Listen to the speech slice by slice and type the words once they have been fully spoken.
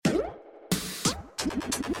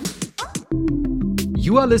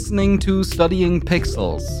You are listening to Studying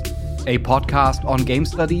Pixels, a podcast on game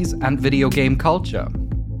studies and video game culture.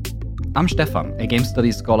 I'm Stefan, a game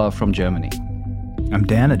studies scholar from Germany. I'm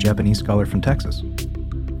Dan, a Japanese scholar from Texas.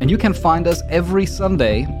 And you can find us every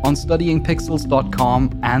Sunday on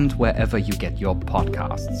studyingpixels.com and wherever you get your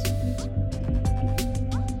podcasts.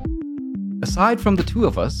 Aside from the two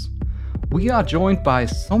of us, we are joined by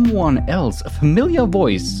someone else, a familiar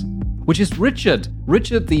voice, which is Richard.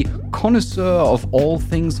 Richard, the connoisseur of all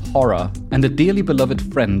things horror and a dearly beloved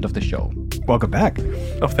friend of the show. Welcome back.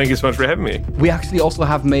 Oh, thank you so much for having me. We actually also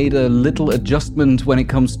have made a little adjustment when it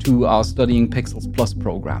comes to our Studying Pixels Plus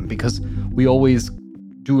program, because we always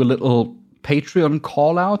do a little Patreon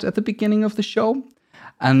call out at the beginning of the show.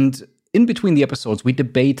 And in between the episodes, we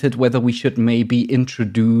debated whether we should maybe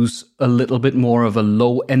introduce a little bit more of a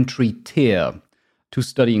low entry tier to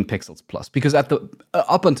Studying Pixels Plus, because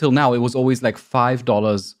up until now, it was always like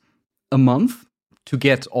 $5 a month to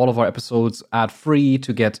get all of our episodes ad-free,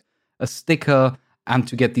 to get a sticker, and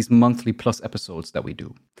to get these monthly plus episodes that we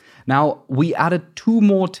do. Now, we added two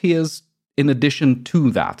more tiers in addition to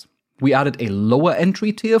that. We added a lower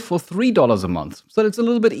entry tier for $3 a month, so it's a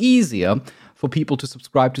little bit easier for people to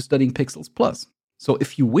subscribe to Studying Pixels Plus. So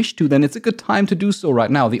if you wish to, then it's a good time to do so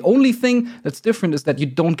right now. The only thing that's different is that you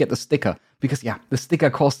don't get the sticker, because the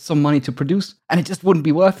sticker costs some money to produce, and it just wouldn't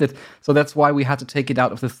be worth it. So that's why we had to take it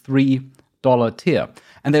out of the $3 tier.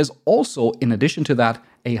 And there's also, in addition to that,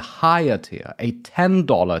 a higher tier, a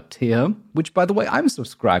 $10 tier, which, by the way, I'm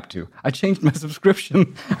subscribed to. I changed my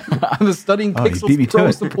subscription. I'm a Studying Pixels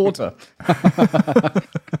Pro supporter.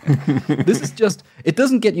 This is just, it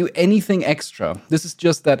doesn't get you anything extra. This is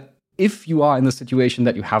just that if you are in the situation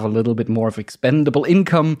that you have a little bit more of expendable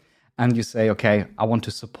income and you say, okay, I want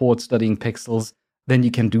to support Studying Pixels, then you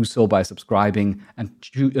can do so by subscribing and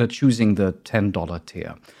choosing the $10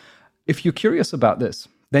 tier. If you're curious about this,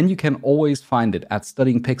 then you can always find it at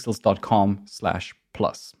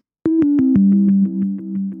studyingpixels.com/plus.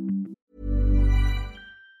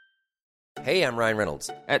 Hey, I'm Ryan Reynolds.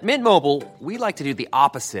 At Mint Mobile, we like to do the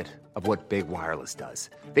opposite of what Big Wireless does.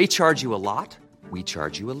 They charge you a lot, we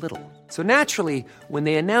charge you a little. So naturally, when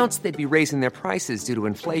they announced they'd be raising their prices due to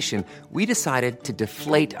inflation, we decided to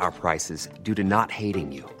deflate our prices due to not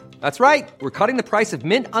hating you. That's right. We're cutting the price of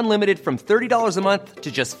Mint Unlimited from $30 a month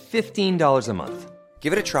to just $15 a month.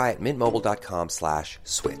 Give it a try at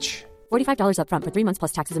mintmobile.com/switch. $45 up front for 3 months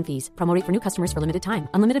plus taxes and fees. Promo rate for new customers for limited time.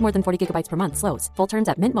 Unlimited more than 40 gigabytes per month. Slows full terms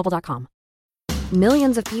at mintmobile.com.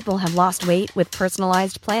 Millions of people have lost weight with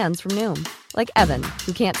personalized plans from Noom. Like Evan,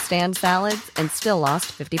 who can't stand salads and still lost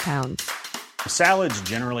 50 pounds. Salads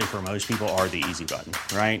generally for most people are the easy button,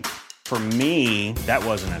 right? For me, that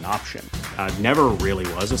wasn't an option. I never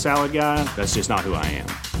really was a salad guy. That's just not who I am.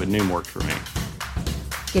 But Noom worked for me.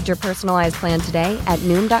 Get your personalized plan today at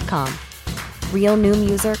Noom.com. Real Noom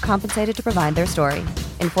user compensated to provide their story.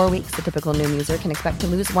 In 4 weeks, the typical Noom user can expect to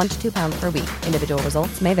lose 1 to 2 pounds per week. Individual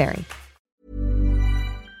results may vary.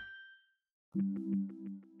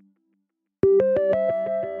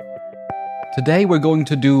 Today we're going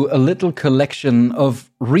to do a little collection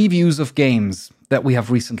of reviews of games that we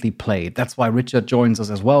have recently played. That's why Richard joins us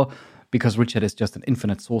as well, because Richard is just an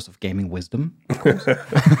infinite source of gaming wisdom.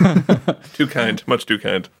 Too kind, much too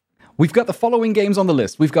kind. We've got the following games on the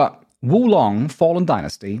list. We've got Wulong Fallen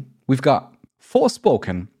Dynasty. We've got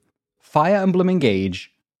Forspoken, Fire Emblem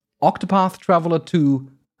Engage, Octopath Traveler 2,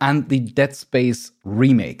 and the Dead Space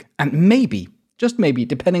remake. And maybe, just maybe,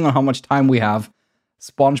 depending on how much time we have,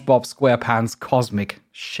 SpongeBob SquarePants Cosmic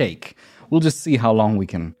Shake. We'll just see how long we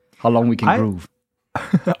can groove.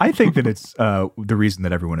 I think that it's the reason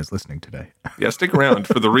that everyone is listening today. Yeah, stick around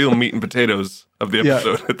for the real meat and potatoes of the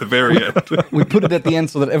episode at the very end. We put it at the end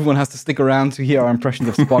so that everyone has to stick around to hear our impressions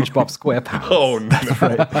of SpongeBob SquarePants. Oh, no.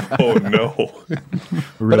 Right. Oh, no.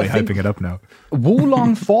 We're really hyping it up now.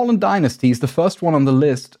 Wulong Fallen Dynasty is the first one on the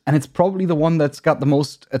list, and it's probably the one that's got the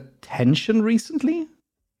most attention recently.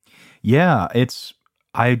 Yeah,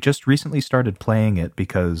 I just recently started playing it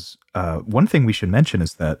because one thing we should mention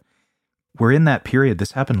is that we're in that period,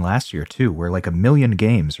 this happened last year too, where like 1 million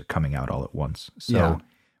games are coming out all at once. So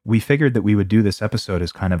we figured that we would do this episode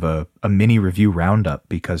as kind of a mini review roundup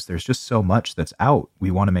because there's just so much that's out.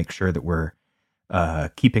 We want to make sure that we're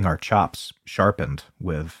keeping our chops sharpened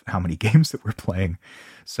with how many games that we're playing.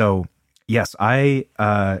 So yes, I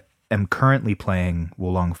am currently playing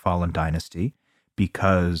Wulong Fallen Dynasty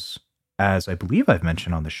because, as I believe I've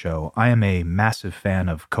mentioned on the show, I am a massive fan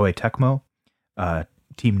of Koei Tecmo,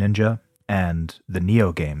 Team Ninja, and the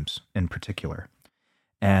Neo games in particular.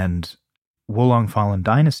 And Wulong Fallen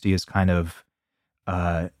Dynasty is kind of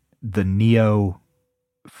the Neo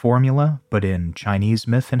formula, but in Chinese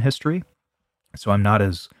myth and history. So I'm not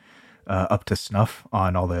as up to snuff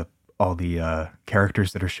on all the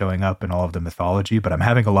characters that are showing up and all of the mythology, but I'm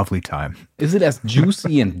having a lovely time. Is it as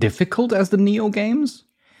juicy and difficult as the Neo games?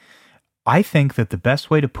 I think that the best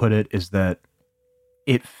way to put it is that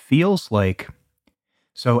it feels like...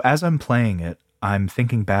 So as I'm playing it, I'm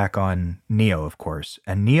thinking back on Neo, of course,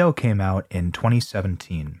 and Neo came out in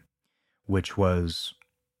 2017, which was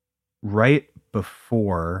right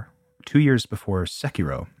before, 2 years before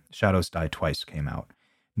Sekiro, Shadows Die Twice, came out.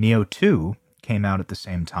 Neo 2 came out at the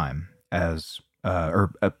same time as,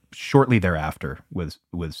 shortly thereafter with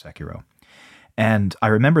Sekiro. And I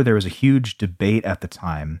remember there was a huge debate at the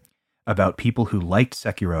time about people who liked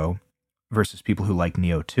Sekiro versus people who liked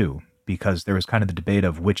Neo 2, because there was kind of the debate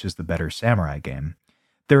of which is the better samurai game.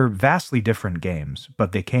 They're vastly different games,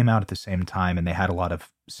 but they came out at the same time and they had a lot of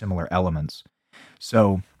similar elements.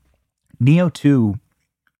 So Neo 2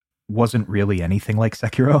 wasn't really anything like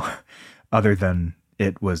Sekiro, other than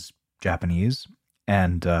it was Japanese,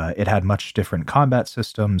 and it had much different combat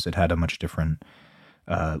systems. It had a much different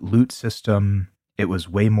loot system. It was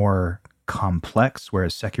way more complex,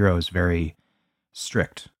 whereas Sekiro is very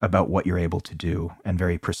strict about what you're able to do and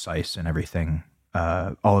very precise in everything,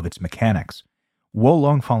 all of its mechanics. Wo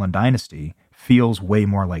Long Fallen Dynasty feels way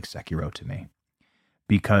more like Sekiro to me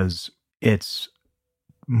because it's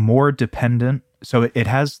more dependent. So it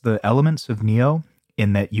has the elements of Neo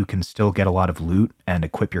in that you can still get a lot of loot and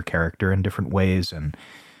equip your character in different ways and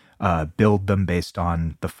build them based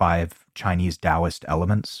on the 5 Chinese Taoist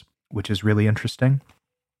elements, which is really interesting,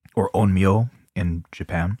 or Onmyo in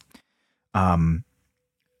Japan.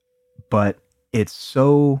 But it's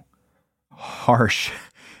so harsh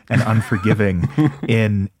and unforgiving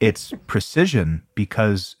in its precision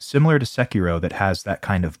because similar to Sekiro that has that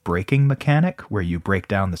kind of breaking mechanic where you break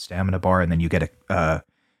down the stamina bar and then you get a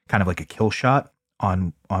kind of like a kill shot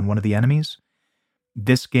on one of the enemies.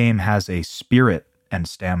 This game has a spirit and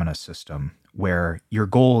stamina system where your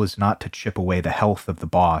goal is not to chip away the health of the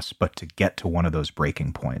boss, but to get to one of those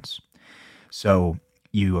breaking points. So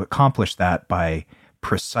you accomplish that by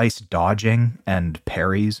precise dodging and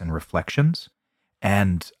parries and reflections.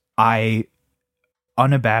 And I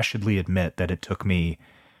unabashedly admit that it took me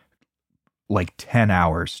like 10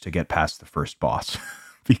 hours to get past the first boss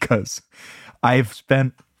because I've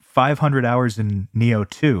spent 500 hours in Neo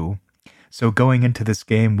 2. So going into this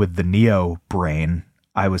game with the Neo brain,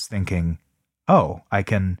 I was thinking, oh, I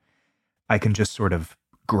can just sort of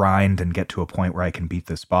grind and get to a point where I can beat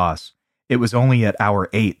this boss. It was only at hour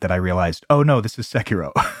 8 that I realized, oh no, this is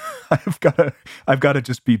Sekiro. I've got to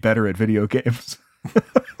just be better at video games.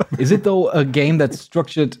 Is it though a game that's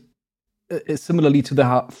structured similarly to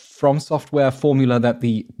the From Software formula that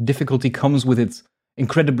the difficulty comes with its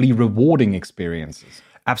incredibly rewarding experiences?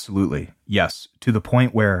 Absolutely, yes. To the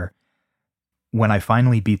point where when I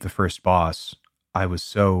finally beat the first boss, I was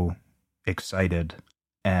so excited,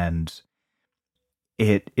 and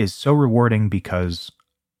it is so rewarding because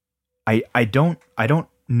I don't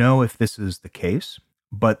know if this is the case,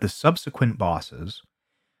 but the subsequent bosses,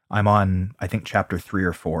 I'm on, I think, chapter 3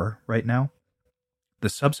 or 4 right now. The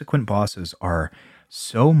subsequent bosses are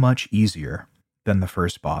so much easier than the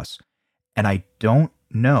first boss. And I don't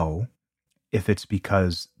know if it's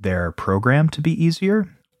because they're programmed to be easier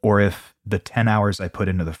or if the 10 hours I put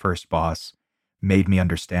into the first boss made me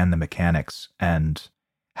understand the mechanics and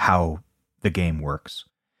how the game works.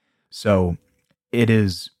 So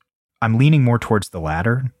I'm leaning more towards the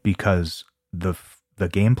latter because the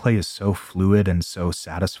gameplay is so fluid and so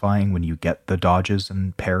satisfying when you get the dodges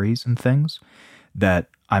and parries and things that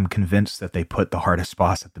I'm convinced that they put the hardest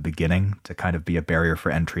boss at the beginning to kind of be a barrier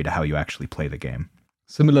for entry to how you actually play the game.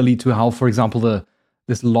 Similarly to how, for example,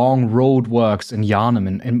 this long road works in Yharnam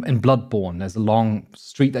in Bloodborne. There's a long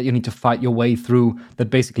street that you need to fight your way through that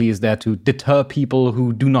basically is there to deter people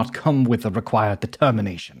who do not come with the required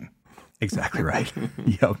determination. Exactly right.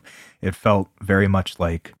 Yep. It felt very much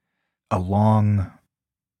like a long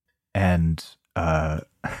and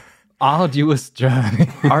arduous journey.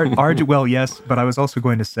 Well, yes, but I was also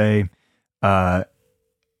going to say a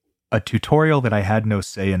tutorial that I had no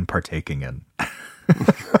say in partaking in.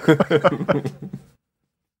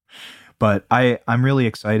 But I'm really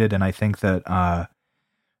excited, and I think that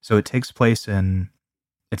so it takes place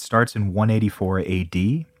it starts in 184 AD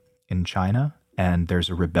in China, and there's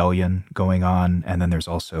a rebellion going on, and then there's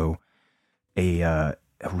also a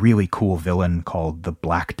really cool villain called the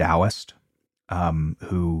Black Taoist,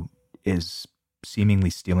 who is seemingly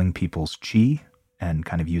stealing people's chi and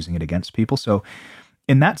kind of using it against people. So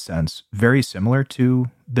in that sense, very similar to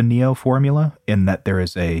the Neo formula in that there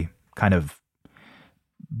is a kind of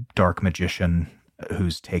dark magician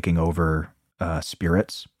who's taking over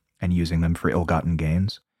spirits and using them for ill-gotten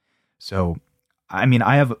gains. So, I mean,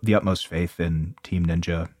 I have the utmost faith in Team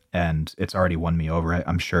Ninja, and it's already won me over.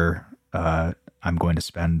 I'm sure I'm going to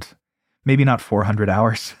spend maybe not 400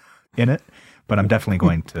 hours in it, but I'm definitely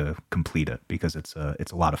going to complete it because it's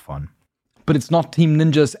a lot of fun. But it's not Team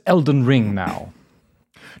Ninja's Elden Ring now.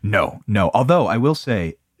 No. Although I will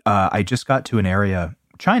say, I just got to an area.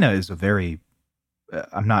 China is a very.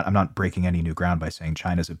 I'm not breaking any new ground by saying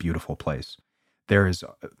China's a beautiful place. There is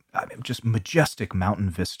just majestic mountain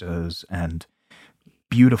vistas and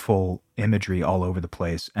beautiful imagery all over the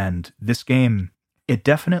place. And this game, it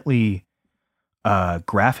definitely,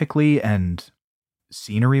 graphically and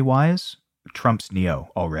scenery-wise, trumps Nioh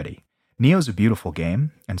already. Nioh's a beautiful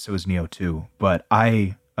game, and so is Nioh 2. But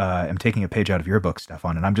I am taking a page out of your book,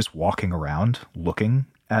 Stefan, and I'm just walking around looking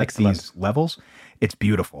at these levels. It's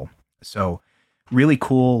beautiful. So really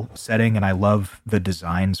cool setting, and I love the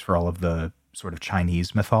designs for all of the sort of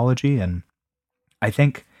Chinese mythology. And I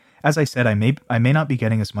think, as I said, I may not be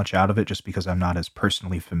getting as much out of it just because I'm not as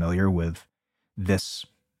personally familiar with this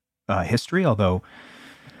history, although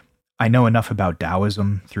I know enough about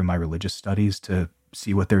Taoism through my religious studies to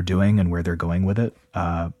see what they're doing and where they're going with it.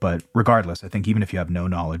 But regardless, I think even if you have no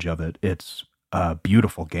knowledge of it, it's a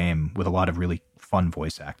beautiful game with a lot of really fun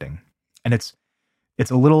voice acting. And it's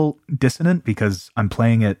a little dissonant because I'm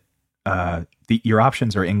playing it, your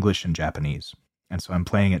options are English and Japanese. And so I'm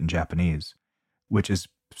playing it in Japanese, which is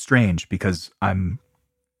strange because I'm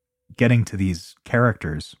getting to these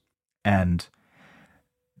characters and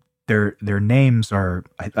their names are,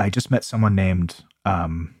 I just met someone named, I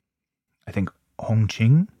think Hong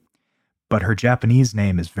Qing, but her Japanese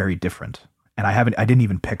name is very different. And I didn't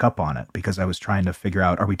even pick up on it because I was trying to figure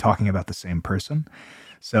out, are we talking about the same person?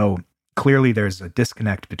 So clearly there's a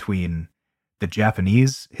disconnect between the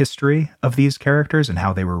Japanese history of these characters and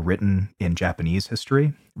how they were written in Japanese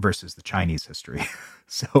history versus the Chinese history.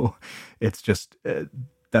 So it's just,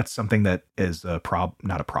 that's something that is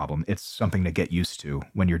not a problem. It's something to get used to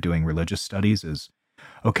when you're doing religious studies is,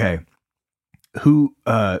 okay,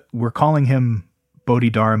 we're calling him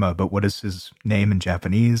Bodhidharma, but what is his name in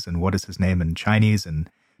Japanese and what is his name in Chinese? And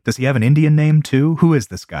does he have an Indian name too? Who is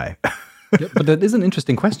this guy? Yeah, but that is an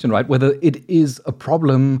interesting question, right? Whether it is a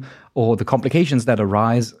problem or the complications that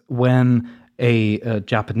arise when a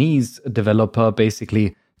Japanese developer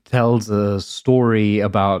basically tells a story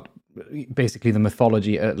about basically the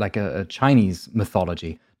mythology, like a Chinese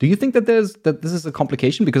mythology. Do you think that this is a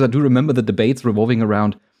complication? Because I do remember the debates revolving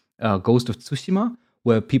around Ghost of Tsushima,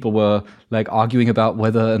 where people were like arguing about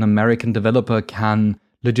whether an American developer can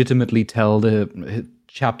legitimately tell the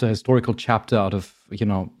historical chapter out of,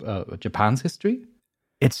 Japan's history?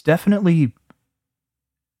 It's definitely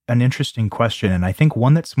an interesting question, and I think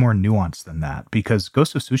one that's more nuanced than that, because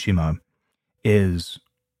Ghost of Tsushima is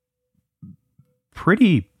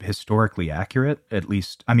pretty historically accurate, at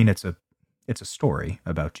least. I mean, it's a story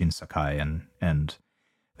about Jin Sakai and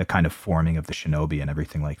the kind of forming of the shinobi and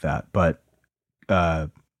everything like that. But the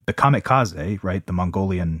kamikaze, right, the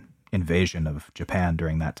Mongolian invasion of Japan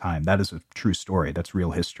during that time, that is a true story. That's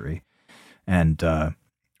real history. And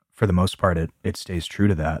for the most part, it stays true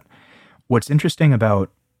to that. What's interesting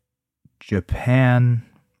about Japan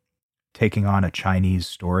taking on a Chinese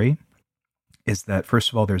story is that, first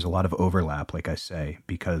of all, there's a lot of overlap, like I say,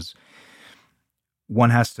 because one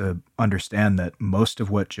has to understand that most of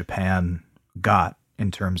what Japan got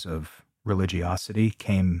in terms of religiosity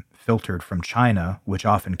came filtered from China, which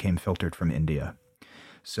often came filtered from India.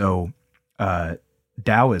 So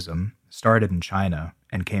Taoism started in China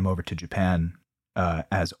and came over to Japan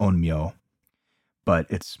as onmyo, but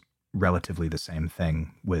it's relatively the same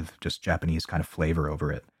thing with just Japanese kind of flavor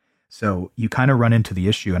over it. So you kind of run into the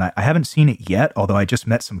issue, and I haven't seen it yet, although I just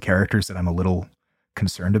met some characters that I'm a little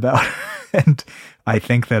concerned about. And I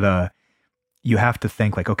think that you have to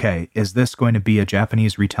think like, okay, is this going to be a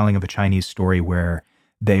Japanese retelling of a Chinese story where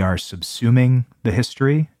they are subsuming the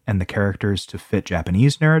history and the characters to fit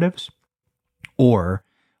Japanese narratives? Or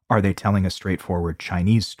are they telling a straightforward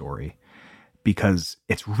Chinese story? Because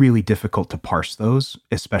it's really difficult to parse those,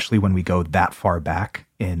 especially when we go that far back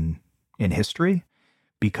in history,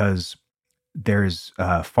 because there's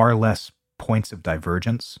far less points of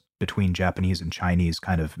divergence between Japanese and Chinese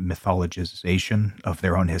kind of mythologization of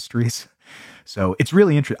their own histories. So it's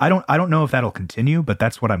really interesting. I don't know if that'll continue, but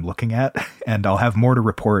that's what I'm looking at, and I'll have more to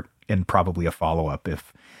report in probably a follow-up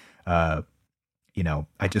if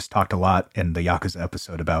I just talked a lot in the Yakuza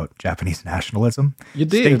episode about Japanese nationalism. You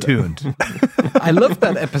did. Stay tuned. I love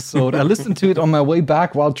that episode. I listened to it on my way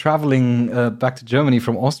back while traveling back to Germany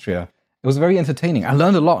from Austria. It was very entertaining. I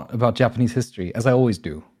learned a lot about Japanese history, as I always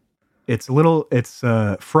do. It's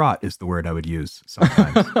fraught is the word I would use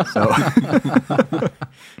sometimes.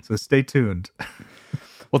 So stay tuned.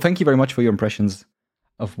 Well, thank you very much for your impressions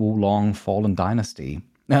of Wulong Fallen Dynasty.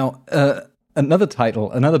 Now,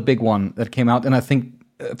 another big one that came out, and I think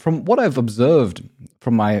from what I've observed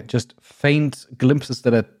from my just faint glimpses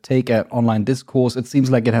that I take at online discourse, it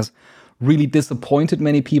seems like it has really disappointed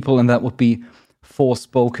many people, and that would be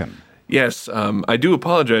Forspoken. Yes, I do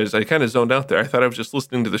apologize. I kind of zoned out there. I thought I was just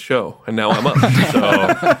listening to the show, and now I'm up. So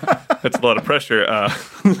that's a lot of pressure.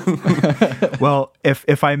 Well,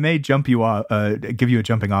 if I may jump you off, give you a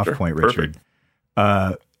jumping off point, Richard.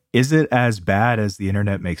 Is it as bad as the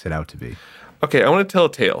internet makes it out to be? Okay, I want to tell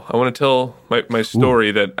a tale. I want to tell my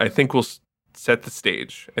story that I think will set the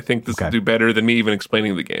stage. I think this will do better than me even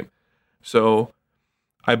explaining the game. So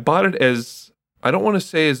I bought it as, I don't want to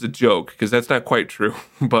say as a joke, because that's not quite true,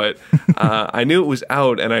 but I knew it was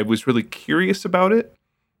out, and I was really curious about it,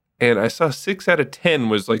 and I saw 6 out of 10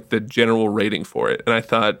 was like the general rating for it, and I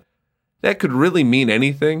thought, that could really mean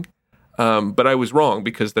anything, but I was wrong,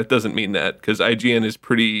 because that doesn't mean that, because IGN is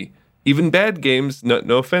pretty, even bad games,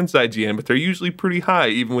 no offense IGN, but they're usually pretty high,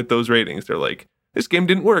 even with those ratings. They're like, this game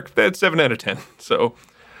didn't work, that's 7 out of 10, so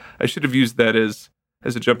I should have used that as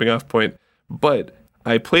a jumping off point, but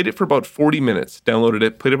I played it for about 40 minutes, downloaded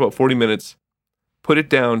it, played it about 40 minutes, put it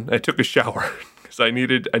down. I took a shower because I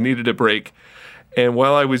needed a break. And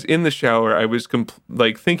while I was in the shower, I was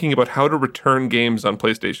thinking about how to return games on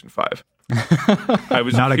PlayStation 5. I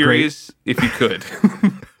was curious if you could.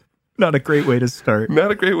 Not a great way to start. Not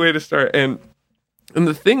a great way to start. And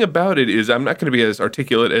the thing about it is, I'm not going to be as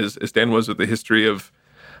articulate as Dan was with the history of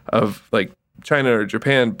like China or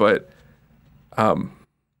Japan, but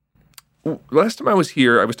last time I was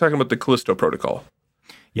here, I was talking about the Callisto Protocol.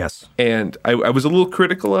 Yes. And I was a little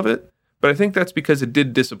critical of it, but I think that's because it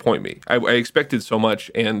did disappoint me. I expected so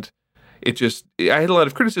much, and I had a lot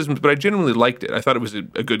of criticisms, but I genuinely liked it. I thought it was a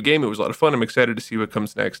good game. It was a lot of fun. I'm excited to see what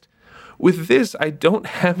comes next. With this, I don't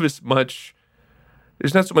have as much,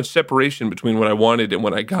 there's not so much separation between what I wanted and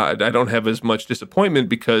what I got. I don't have as much disappointment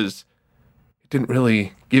because it didn't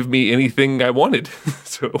really give me anything I wanted.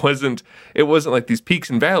 So it wasn't like these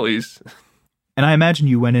peaks and valleys. And I imagine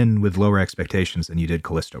you went in with lower expectations than you did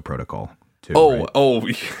Callisto Protocol, too.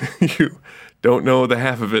 You don't know the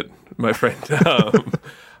half of it, my friend.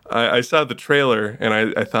 I saw the trailer and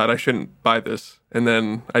I thought I shouldn't buy this, and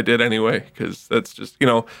then I did anyway, because that's just,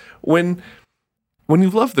 when you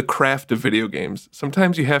love the craft of video games,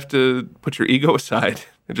 sometimes you have to put your ego aside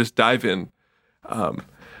and just dive in.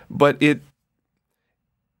 But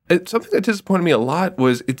something that disappointed me a lot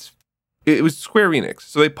was it was Square Enix,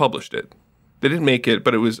 so they published it. They didn't make it,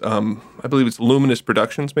 but it was I believe it's Luminous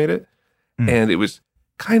Productions made it, and it was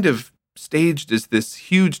kind of staged as this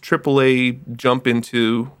huge AAA jump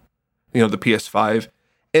into the PS5,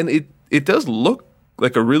 and it does look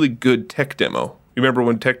like a really good tech demo. You remember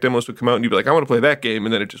when tech demos would come out and you'd be like, I want to play that game,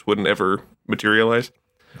 and then it just wouldn't ever materialize.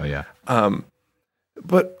 Oh yeah.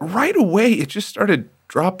 But right away it just started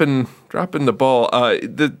dropping the ball.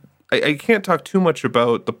 I can't talk too much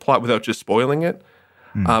about the plot without just spoiling it.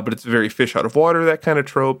 But it's a very fish out of water, that kind of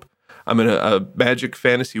trope. I'm in a magic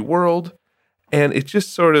fantasy world, and it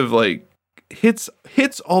just sort of like hits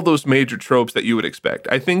all those major tropes that you would expect.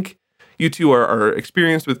 I think you two are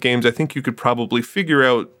experienced with games. I think you could probably figure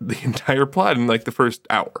out the entire plot in like the first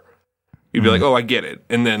hour. You'd be like, oh, I get it.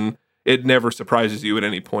 And then it never surprises you at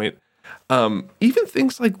any point. Even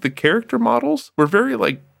things like the character models were very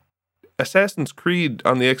like Assassin's Creed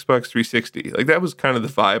on the Xbox 360. Like that was kind of the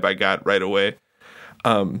vibe I got right away.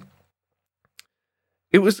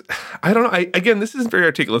 It was, I don't know. Again, this isn't very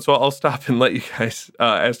articulate, so I'll stop and let you guys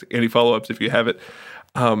ask any follow-ups if you have it.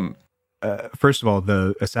 First of all,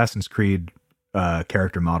 the Assassin's Creed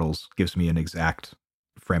character models gives me an exact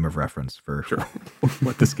frame of reference for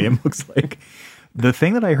what this game looks like. The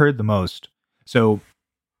thing that I heard the most, so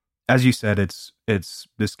as you said, it's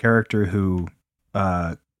this character who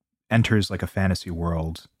enters like a fantasy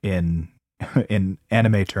world in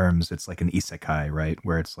anime terms. It's like an isekai, right?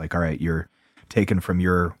 Where it's like, all right, you're taken from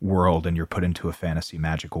your world and you're put into a fantasy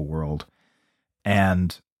magical world.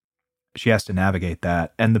 And she has to navigate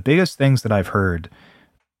that. And the biggest things that I've heard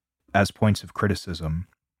as points of criticism,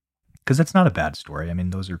 because it's not a bad story, I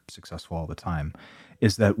mean, those are successful all the time,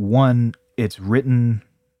 is that one, it's written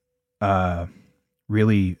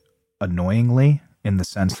really annoyingly in the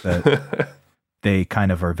sense that they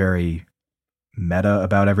kind of are very meta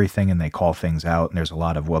about everything and they call things out, and there's a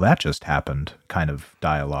lot of, well, that just happened kind of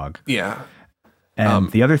dialogue. Yeah.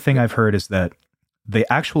 And the other thing I've heard is that the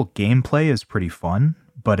actual gameplay is pretty fun,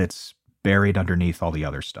 but it's buried underneath all the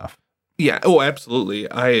other stuff. Yeah. Oh, absolutely.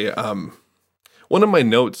 One of my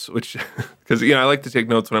notes, which, because, I like to take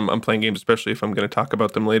notes when I'm playing games, especially if I'm going to talk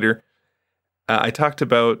about them later. I talked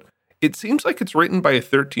about, it seems like it's written by a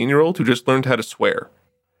 13-year-old who just learned how to swear.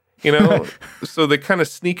 So they kind of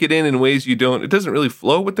sneak it in ways it doesn't really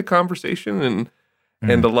flow with the conversation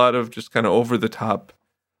and a lot of just kind of over the top.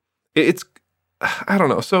 It's, I don't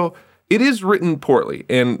know. So it is written poorly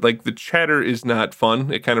and like the chatter is not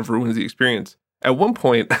fun. It kind of ruins the experience. At one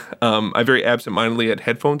point, I very absentmindedly had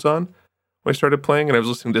headphones on when I started playing, and I was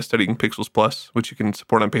listening to Studying Pixels Plus, which you can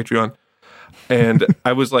support on Patreon. And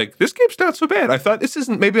I was like, this game's not so bad. I thought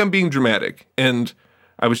maybe I'm being dramatic. And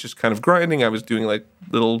I was just kind of grinding. I was doing like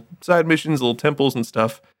little side missions, little temples and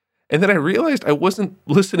stuff. And then I realized I wasn't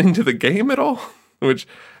listening to the game at all, which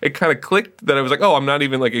it kind of clicked that I was like, oh, I'm not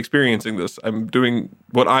even like experiencing this. I'm doing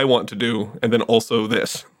what I want to do. And then also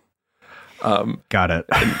this. Got it.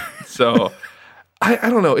 So I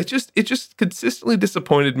don't know. It just consistently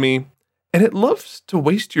disappointed me. And it loves to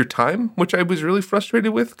waste your time, which I was really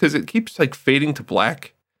frustrated with because it keeps like fading to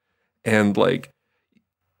black. And like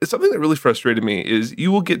something that really frustrated me is you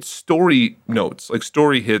will get story notes, like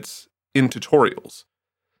story hits in tutorials.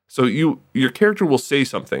 So your character will say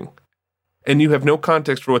something and you have no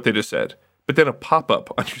context for what they just said. But then a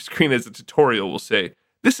pop-up on your screen as a tutorial will say,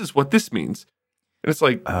 this is what this means. And it's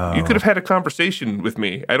like, you could have had a conversation with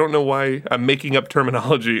me. I don't know why I'm making up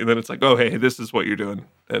terminology. And then it's like, oh, hey, this is what you're doing.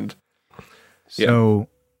 And so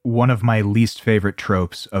one of my least favorite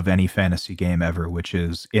tropes of any fantasy game ever, which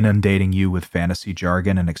is inundating you with fantasy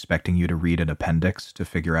jargon and expecting you to read an appendix to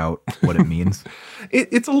figure out what it means.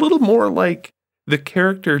 It's a little more like the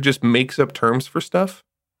character just makes up terms for stuff.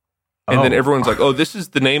 And then everyone's like, oh, this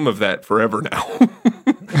is the name of that forever now.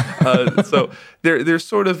 So there's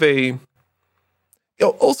sort of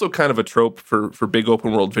also kind of a trope for big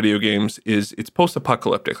open world video games is it's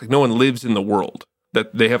post-apocalyptic. Like no one lives in the world.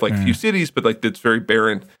 That they have like few cities, but like it's very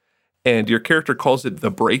barren. And your character calls it the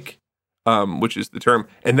break, which is the term.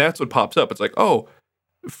 And that's what pops up. It's like, oh,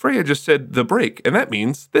 Freya just said the break. And that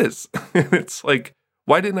means this. And it's like,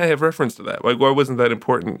 why didn't I have reference to that? Like, why wasn't that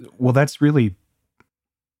important? Well, that's really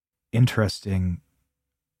interesting,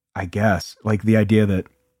 I guess. Like the idea that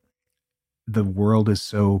the world is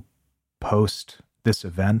so post this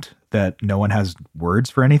event that no one has words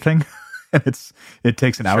for anything. And it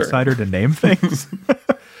takes an outsider to name things.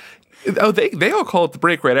 Oh, they all call it the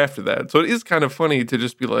break right after that. So it is kind of funny to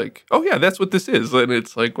just be like, oh yeah, that's what this is. And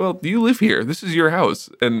it's like, well, you live here. This is your house.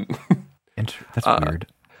 And that's weird.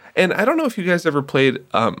 And I don't know if you guys ever played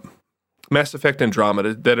Mass Effect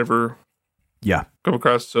Andromeda. Did that ever come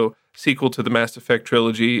across? So sequel to the Mass Effect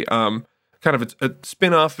trilogy, kind of a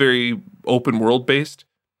spin-off, very open world based.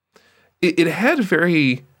 It had a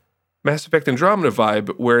very Mass Effect Andromeda vibe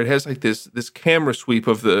where it has like this camera sweep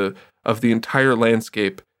of the entire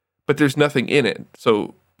landscape, but there's nothing in it.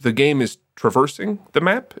 So the game is traversing the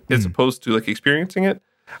map as opposed to like experiencing it.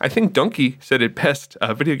 I think Donkey said it best,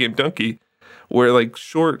 Video Game Donkey, where like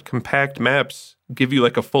short, compact maps give you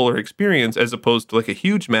like a fuller experience as opposed to like a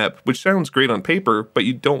huge map, which sounds great on paper, but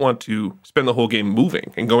you don't want to spend the whole game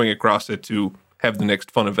moving and going across it to have the next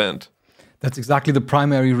fun event. That's exactly the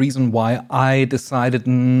primary reason why I decided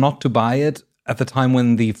not to buy it at the time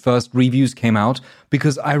when the first reviews came out,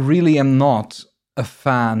 because I really am not a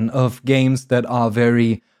fan of games that are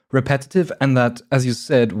very repetitive and that, as you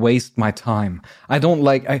said, waste my time. I'm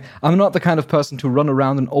not the kind of person to run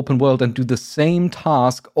around an open world and do the same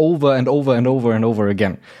task over and over and over and over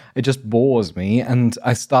again. It just bores me, and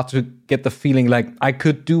I start to get the feeling like I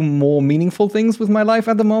could do more meaningful things with my life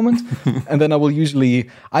at the moment. And then I will usually,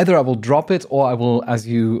 either I will drop it or I will, as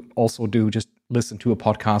you also do, just listen to a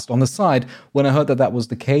podcast on the side. When I heard that was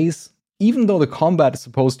the case, even though the combat is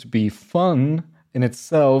supposed to be fun in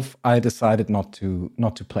itself, I decided not to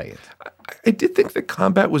play it. I did think the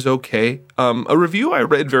combat was okay. A review I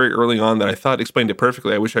read very early on that I thought explained it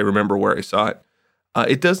perfectly. I wish I remember where I saw it.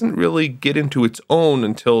 It doesn't really get into its own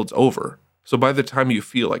until it's over. So by the time you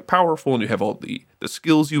feel like powerful and you have all the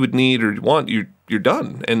skills you would need or want, you're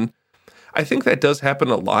done. And I think that does happen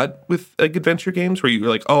a lot with like adventure games where you're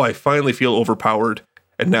like, oh, I finally feel overpowered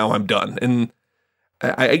and now I'm done. And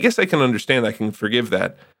I guess I can understand, I can forgive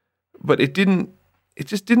that. But it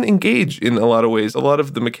just didn't engage in a lot of ways. A lot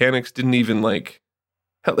of the mechanics didn't even like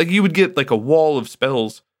you would get like a wall of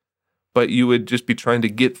spells, but you would just be trying to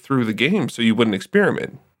get through the game so you wouldn't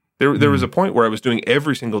experiment. There was a point where I was doing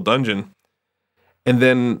every single dungeon, and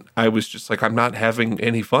then I was just like, I'm not having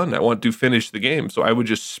any fun. I want to finish the game. So I would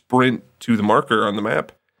just sprint to the marker on the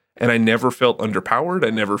map, and I never felt underpowered. I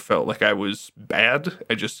never felt like I was bad.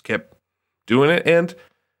 I just kept doing it. And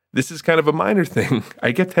this is kind of a minor thing.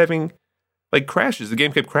 I kept having like crashes. The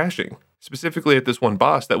game kept crashing, specifically at this one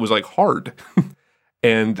boss that was like hard.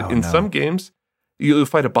 And some games, you'll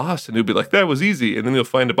fight a boss and it'll be like, that was easy. And then you'll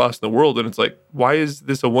find a boss in the world and it's like, why is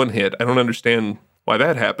this a one hit? I don't understand why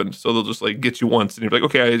that happened. So they'll just like get you once and you're like,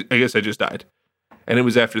 okay, I guess I just died. And it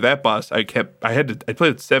was after that boss, I played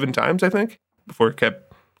it 7 times, I think, before it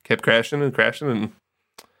kept crashing and crashing.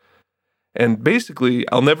 And basically,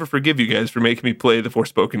 I'll never forgive you guys for making me play the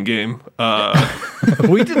Forspoken game.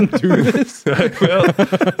 We didn't do this. Well,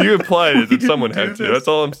 you implied it that someone had to. That's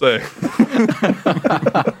all I'm saying.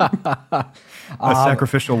 A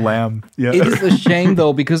sacrificial lamb. Yeah. It is a shame,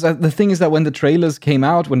 though, because the thing is that when the trailers came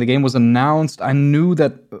out, when the game was announced, I knew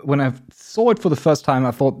that when I saw it for the first time,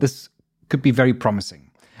 I thought this could be very promising.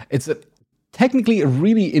 It's technically a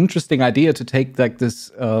really interesting idea to take like this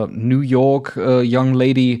New York young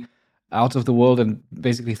lady out of the world and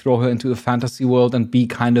basically throw her into a fantasy world and be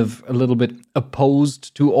kind of a little bit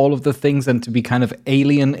opposed to all of the things and to be kind of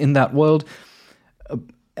alien in that world.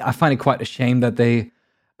 I find it quite a shame that they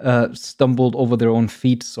stumbled over their own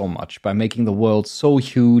feet so much by making the world so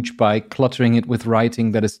huge, by cluttering it with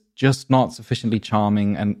writing that is just not sufficiently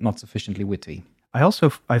charming and not sufficiently witty. I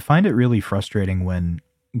find it really frustrating when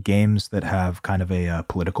games that have kind of a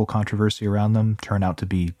political controversy around them turn out to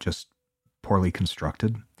be just poorly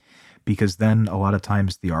constructed. Because then a lot of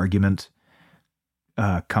times the argument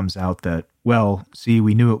comes out that, well, see,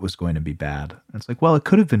 we knew it was going to be bad. And it's like, well, it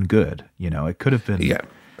could have been good. It could have been,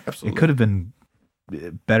 absolutely. It could have been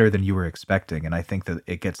better than you were expecting. And I think that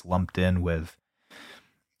it gets lumped in with,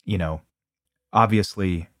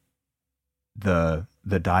 obviously the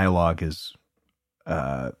dialogue is,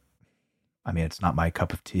 it's not my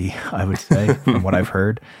cup of tea, I would say, from what I've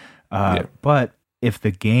heard. But if the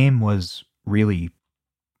game was really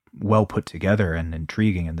well put together and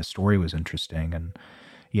intriguing and the story was interesting and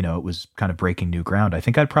it was kind of breaking new ground, I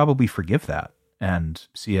think I'd probably forgive that and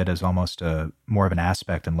see it as almost more of an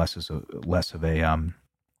aspect and less of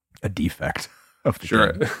a defect of the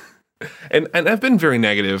game. And I've been very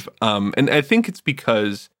negative, and I think it's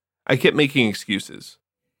because I kept making excuses,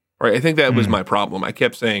 right? I think that was my problem. I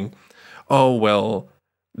kept saying, oh well,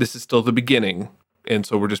 this is still the beginning and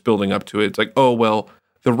so we're just building up to it. It's like, oh well,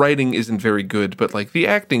 the writing isn't very good, but like the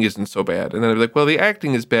acting isn't so bad. And then I'd be like, well, the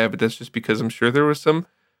acting is bad, but that's just because I'm sure there was some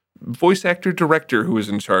voice actor director who was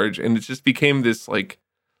in charge. And it just became this like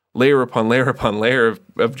layer upon layer upon layer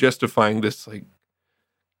of justifying this like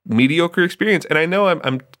mediocre experience. And I know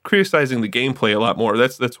I'm criticizing the gameplay a lot more.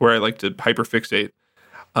 That's where I like to hyperfixate.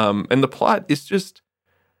 And the plot is just,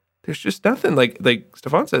 there's just nothing. Like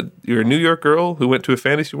Stefan said, you're a New York girl who went to a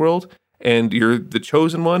fantasy world and you're the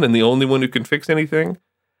chosen one and the only one who can fix anything.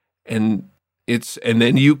 And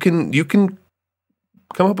then you can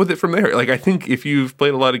come up with it from there. Like, I think if you've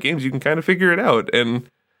played a lot of games, you can kind of figure it out. And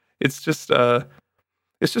it's just a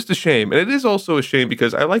shame. And it is also a shame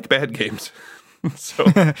because I like bad games. So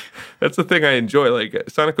that's the thing I enjoy. Like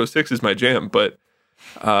Sonic 06 is my jam, but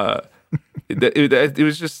it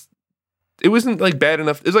was just, it wasn't like bad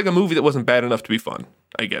enough. It's like a movie that wasn't bad enough to be fun,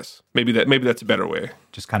 I guess. Maybe that's a better way.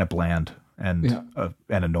 Just kind of bland and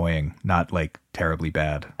annoying, not like terribly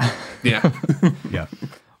bad. Yeah. Yeah.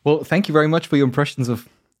 Well, thank you very much for your impressions of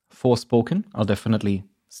Forspoken. I'll definitely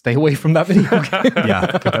stay away from that video game. Yeah,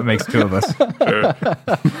 that makes 2 of us. Sure.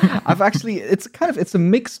 It's a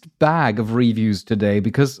mixed bag of reviews today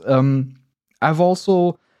because I've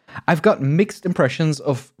got mixed impressions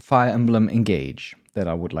of Fire Emblem Engage that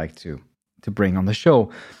I would like to bring on the show.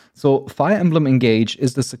 So Fire Emblem Engage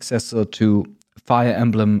is the successor to Fire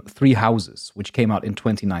Emblem Three Houses, which came out in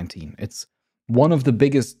 2019. It's one of the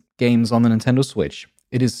biggest games on the Nintendo Switch.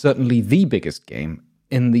 It is certainly the biggest game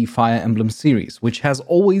in the Fire Emblem series, which has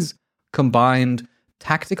always combined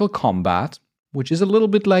tactical combat, which is a little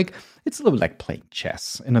bit like playing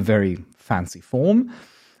chess in a very fancy form.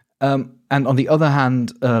 And on the other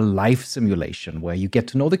hand, life simulation, where you get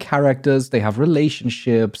to know the characters, they have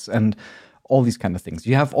relationships, and all these kind of things.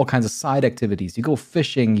 You have all kinds of side activities. You go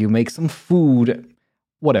fishing, you make some food,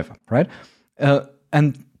 whatever, right?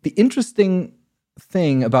 And the interesting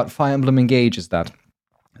thing about Fire Emblem Engage is that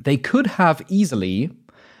they could have easily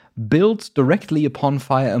built directly upon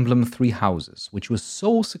Fire Emblem Three Houses, which was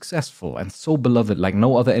so successful and so beloved like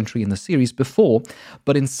no other entry in the series before,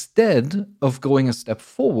 but instead of going a step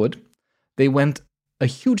forward, they went a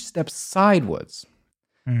huge step sideways,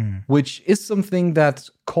 which is something that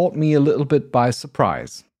caught me a little bit by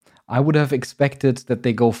surprise. I would have expected that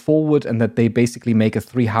they go forward and that they basically make a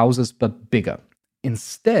Three Houses but bigger.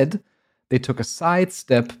 Instead, they took a side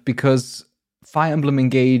step because Fire Emblem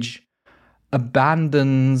Engage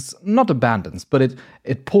not abandons, but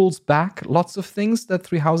it pulls back lots of things that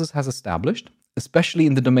Three Houses has established, especially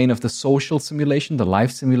in the domain of the social simulation, the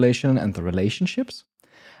life simulation, and the relationships.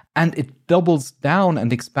 And it doubles down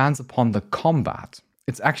and expands upon the combat.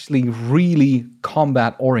 It's actually really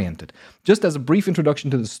combat-oriented. Just as a brief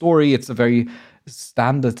introduction to the story, it's a very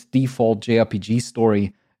standard default JRPG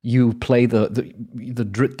story. You play the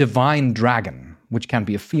divine dragon, which can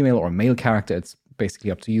be a female or a male character. It's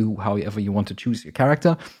basically up to you, however you want to choose your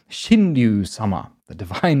character. Shinryu-sama, the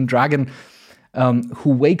divine dragon, who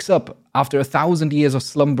wakes up after 1,000 years of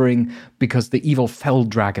slumbering because the evil fell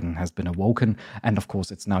dragon has been awoken. And of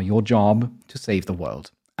course, it's now your job to save the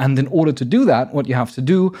world. And in order to do that, what you have to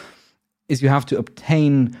do is you have to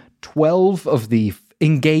obtain 12 of the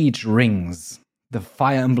engage rings, the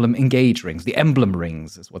Fire Emblem engage rings, the Emblem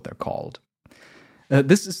rings is what they're called.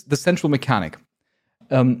 This is the central mechanic.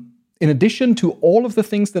 In addition to all of the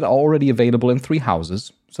things that are already available in Three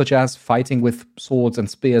Houses, such as fighting with swords and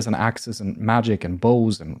spears and axes and magic and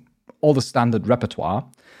bows and all the standard repertoire,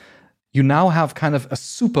 you now have kind of a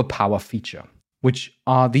superpower feature, which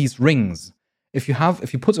are these rings. If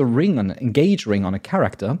you put a ring, an engage ring on a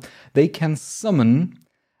character, they can summon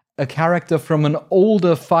a character from an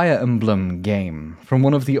older Fire Emblem game, from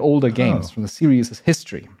one of the older games, from the series'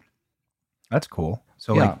 history. That's cool.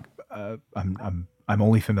 So I'm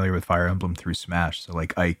only familiar with Fire Emblem through Smash, so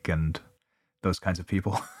like Ike and those kinds of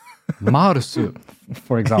people. Marsu,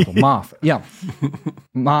 for example, Marth. Yeah.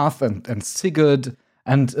 Marth and Sigurd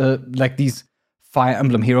and like these Fire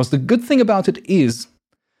Emblem heroes. The good thing about it is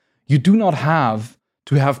you do not have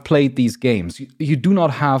to have played these games. You do not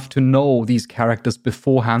have to know these characters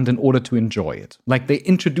beforehand in order to enjoy it. Like, they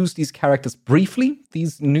introduce these characters briefly,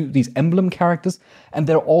 these Emblem characters, and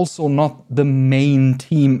they're also not the main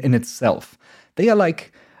team in itself. They are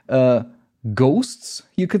like ghosts,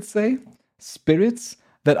 you could say, spirits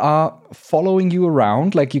that are following you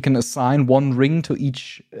around. Like, you can assign one ring to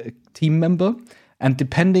each team member, and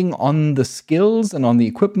depending on the skills and on the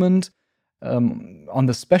equipment, on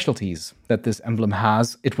the specialties that this emblem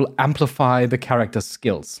has, it will amplify the character's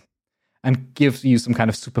skills and gives you some kind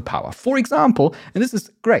of superpower. For example, and this is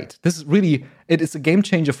great, it is a game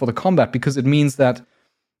changer for the combat, because it means that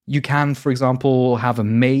you can, for example, have a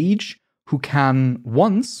mage who can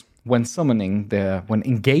once, when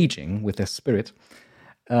engaging with their spirit,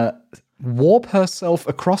 warp herself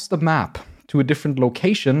across the map to a different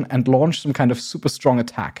location and launch some kind of super strong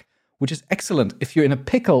attack, which is excellent if you're in a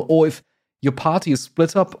pickle or if your party is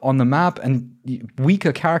split up on the map and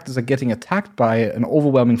weaker characters are getting attacked by an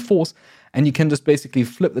overwhelming force, and you can just basically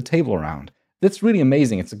flip the table around. That's really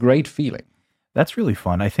amazing. It's a great feeling. That's really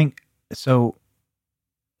fun. I think, so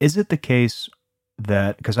is it the case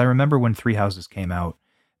that, because I remember when Three Houses came out,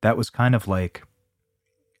 that was kind of like,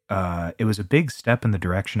 it was a big step in the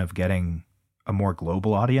direction of getting a more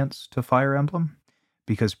global audience to Fire Emblem,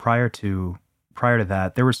 because prior to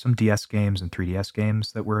that, there were some DS games and 3DS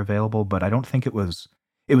games that were available, but I don't think it was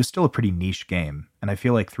still a pretty niche game. And I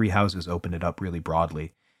feel like Three Houses opened it up really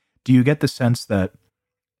broadly. Do you get the sense that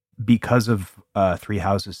because of Three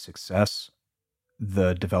Houses' success,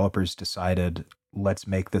 the developers decided, let's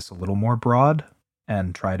make this a little more broad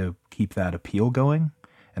and try to keep that appeal going?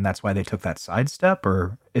 And that's why they took that sidestep,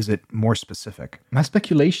 or is it more specific? My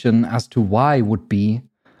speculation as to why would be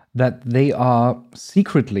that they are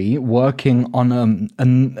secretly working on a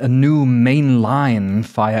new mainline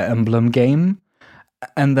Fire Emblem game,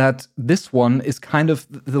 and that this one is kind of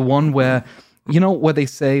the one where, where they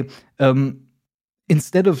say,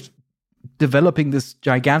 instead of developing this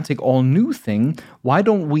gigantic all-new thing, why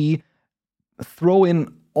don't we throw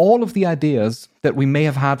in all of the ideas that we may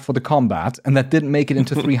have had for the combat and that didn't make it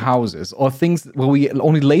into Three Houses, or things where we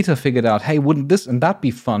only later figured out, hey, wouldn't this and that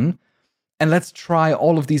be fun? And let's try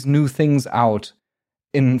all of these new things out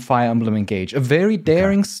in Fire Emblem Engage. A very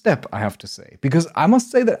daring step, I have to say. Because I must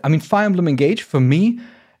say that, Fire Emblem Engage, for me,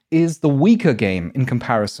 is the weaker game in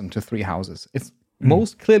comparison to Three Houses. It's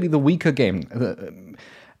most clearly the weaker game.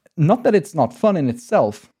 Not that it's not fun in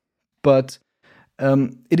itself, but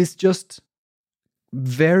it is just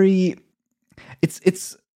very...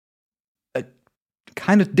 It's a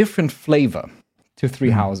kind of different flavor to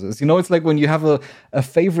Three Houses. It's like when you have a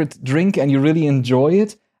favorite drink and you really enjoy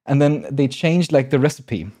it, and then they change like the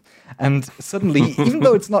recipe. And suddenly, even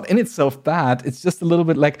though it's not in itself bad, it's just a little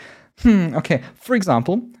bit like, okay. For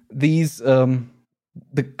example, these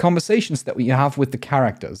the conversations that we have with the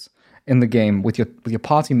characters in the game, with your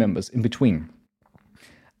party members in between,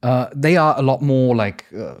 they are a lot more like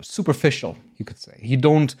superficial, you could say. You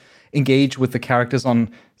don't engage with the characters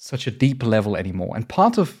on such a deep level anymore. And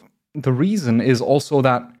part of the reason is also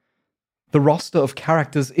that the roster of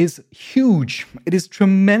characters is huge. It is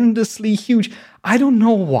tremendously huge. I don't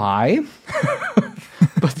know why,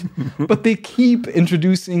 but they keep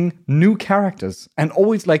introducing new characters and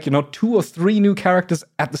always 2 or 3 new characters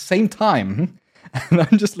at the same time. And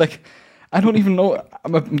I'm just like, I don't even know.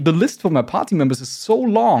 The list for my party members is so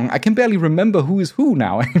long. I can barely remember who is who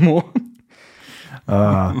now anymore.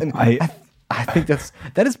 I think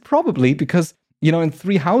that is probably because, in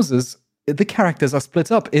 3 houses, the characters are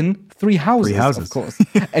split up in 3 houses, of course.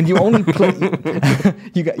 And you only play,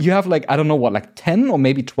 you have 10 or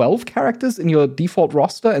maybe 12 characters in your default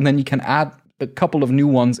roster, and then you can add a couple of new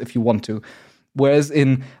ones if you want to. Whereas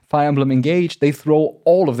in Fire Emblem Engage, they throw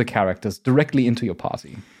all of the characters directly into your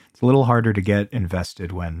party. It's a little harder to get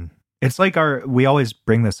invested when it's like we always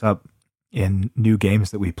bring this up in new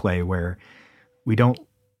games that we play where we don't,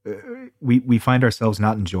 we find ourselves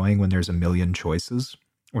not enjoying when there's a million choices,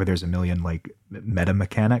 where there's a million meta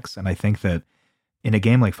mechanics. And I think that in a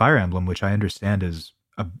game like Fire Emblem, which I understand is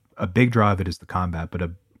a big draw of it is the combat, but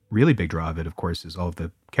a really big draw of it, of course, is all of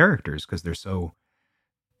the characters, because they're so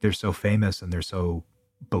famous and they're so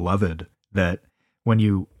beloved that when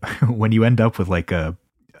you end up with a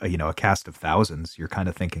cast of thousands, you're kind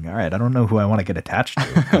of thinking, all right, I don't know who I want to get attached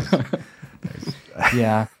to.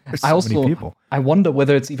 Yeah. There's so many people. I wonder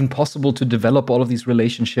whether it's even possible to develop all of these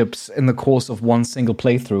relationships in the course of one single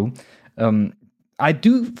playthrough. I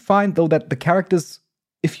do find, though, that the characters,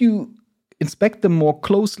 if you inspect them more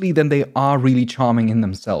closely, then they are really charming in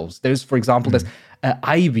themselves. There's, for example, there's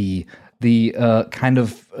Ivy, the kind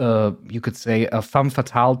of, you could say, a femme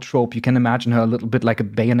fatale trope. You can imagine her a little bit like a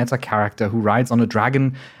Bayonetta character who rides on a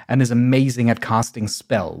dragon and is amazing at casting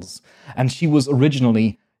spells. And she was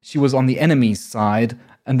on the enemy's side,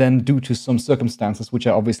 and then due to some circumstances, which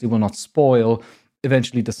I obviously will not spoil,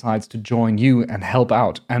 eventually decides to join you and help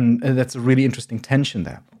out. And that's a really interesting tension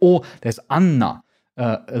there. Or there's Anna,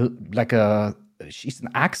 she's an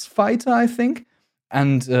axe fighter, I think.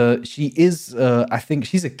 And she is, I think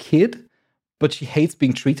she's a kid, but she hates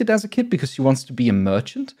being treated as a kid because she wants to be a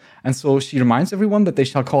merchant. And so she reminds everyone that they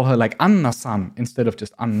shall call her Anna-san instead of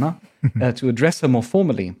just Anna, to address her more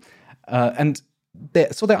formally. So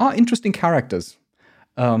there are interesting characters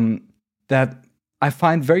that I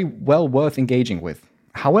find very well worth engaging with.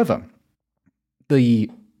 However,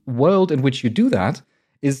 the world in which you do that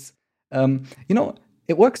is,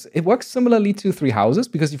 it works similarly to 3 Houses,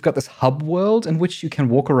 because you've got this hub world in which you can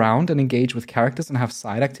walk around and engage with characters and have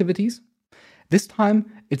side activities. This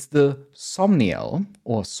time, it's the Somniel,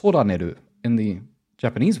 or Soraneru in the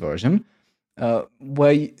Japanese version,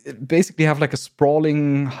 where you basically have a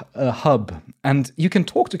sprawling hub. And you can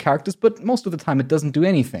talk to characters, but most of the time it doesn't do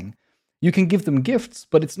anything. You can give them gifts,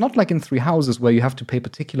 but it's not like in 3 Houses where you have to pay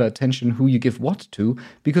particular attention who you give what to,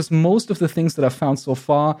 because most of the things that I've found so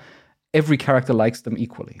far, every character likes them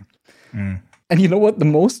equally. And you know what the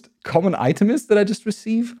most common item is that I just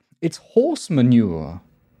receive? It's horse manure.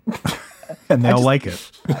 And they'll like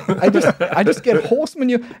it. I just get horse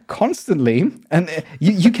manure constantly, and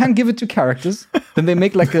you can give it to characters. Then they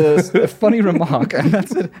make a funny remark, and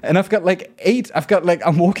that's it. And I've got 8.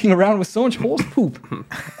 I'm walking around with so much horse poop,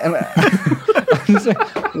 and I'm just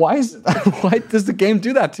why does the game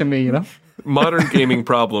do that to me? Modern gaming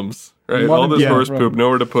problems, right? All this horse poop,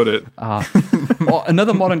 nowhere to put it. Well,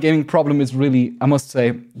 another modern gaming problem is really, I must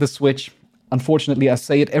say, the Switch. Unfortunately, I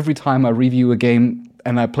say it every time I review a game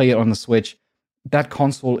and I play it on the Switch. That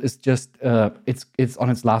console is just it's on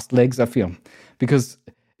its last legs, I feel, because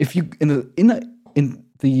if you in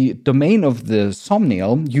the domain of the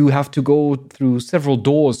Somniel, you have to go through several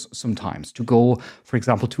doors sometimes to go, for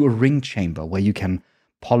example, to a ring chamber where you can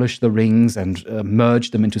polish the rings and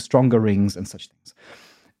merge them into stronger rings and such things.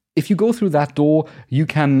 If you go through that door, you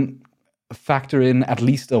can factor in at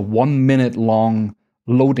least a 1 minute long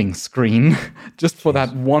loading screen just for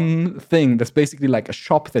that one thing that's basically like a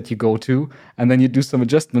shop that you go to, and then you do some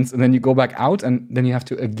adjustments, and then you go back out, and then you have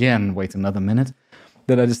to again wait another minute.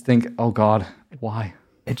 That I just think, oh God, why?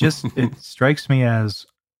 It strikes me as,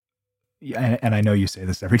 and I know you say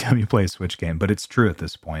this every time you play a Switch game, but it's true at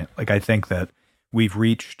this point. I think that we've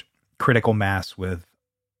reached critical mass with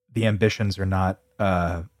the ambitions are not,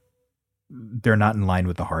 they're not in line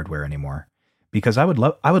with the hardware anymore. Because I would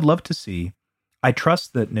love to see, I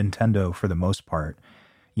trust that Nintendo, for the most part,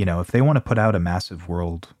 if they want to put out a massive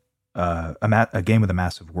world, a game with a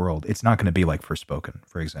massive world, it's not going to be like Forspoken,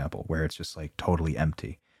 for example, where it's just totally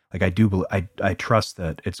empty. I trust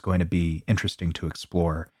that it's going to be interesting to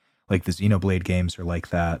explore. The Xenoblade games are like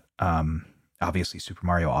that. Obviously, Super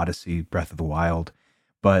Mario Odyssey, Breath of the Wild,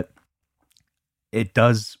 but it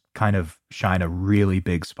does kind of shine a really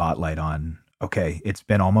big spotlight on okay, it's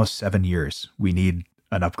been almost 7 years. We need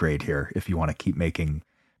an upgrade here if you want to keep making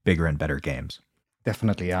bigger and better games.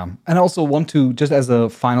 Definitely, yeah. And I also want to, just as a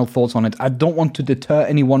final thoughts on it, I don't want to deter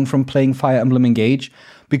anyone from playing Fire Emblem Engage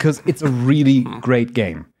because it's a really great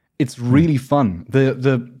game. It's really fun.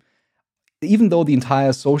 Even though the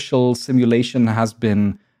entire social simulation has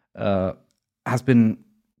been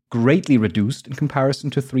greatly reduced in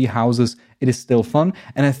comparison to Three Houses, it is still fun.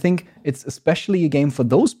 And I think it's especially a game for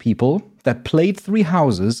those people that played Three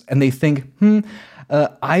Houses and they think,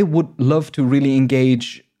 I would love to really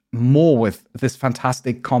engage more with this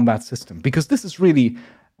fantastic combat system, because this is really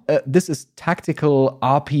this is tactical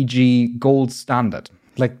RPG gold standard.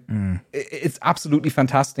 Like it's absolutely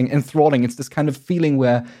fantastic, enthralling. It's this kind of feeling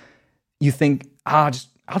where you think, I'll just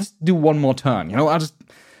do one more turn, you know, I'll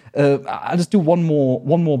just do one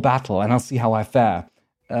more battle and I'll see how I fare.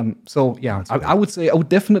 So yeah, I would say I would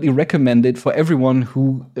definitely recommend it for everyone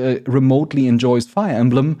who remotely enjoys Fire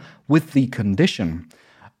Emblem, with the condition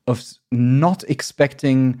of not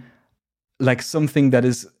expecting like something that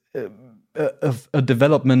is a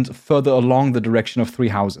development further along the direction of Three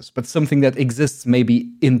Houses, but something that exists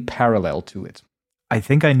maybe in parallel to it. I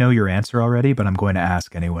think I know your answer already, but I'm going to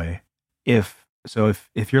ask anyway. If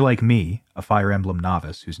you're like me, a Fire Emblem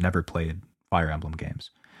novice who's never played Fire Emblem games,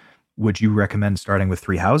 would you recommend starting with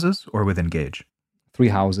Three Houses or with Engage? Three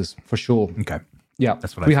Houses, for sure. Okay. Yeah,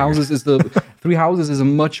 that's what Three Houses is Three Houses is a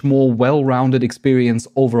much more well-rounded experience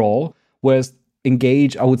overall, whereas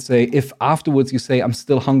Engage, I would say, if afterwards you say I'm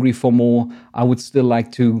still hungry for more, I would still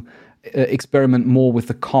like to experiment more with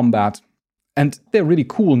the combat. And they're really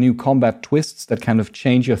cool new combat twists that kind of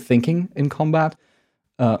change your thinking in combat.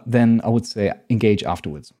 Then I would say Engage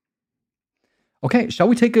afterwards. Okay, shall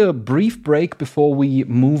we take a brief break before we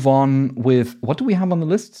move on with, what do we have on the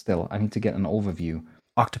list still? I need to get an overview.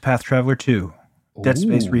 Octopath Traveler 2. Dead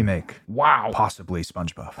Space remake. Wow. Possibly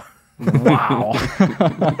SpongeBob. Wow.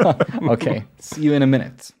 Okay, see you in a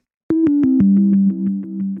minute.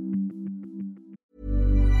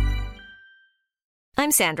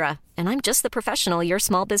 I'm Sandra, and I'm just the professional your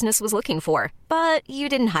small business was looking for. But you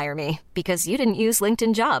didn't hire me because you didn't use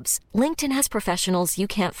LinkedIn Jobs. LinkedIn has professionals you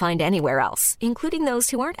can't find anywhere else, including those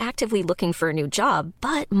who aren't actively looking for a new job,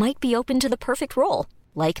 but might be open to the perfect role,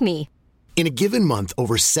 like me. In a given month,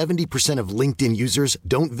 over 70% of LinkedIn users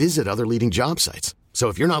don't visit other leading job sites. So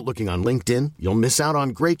if you're not looking on LinkedIn, you'll miss out on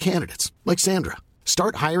great candidates like Sandra.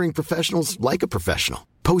 Start hiring professionals like a professional.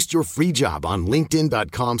 Post your free job on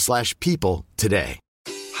linkedin.com/people today.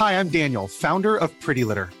 Hi, I'm Daniel, founder of Pretty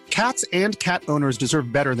Litter. Cats and cat owners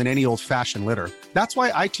deserve better than any old-fashioned litter. That's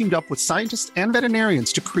why I teamed up with scientists and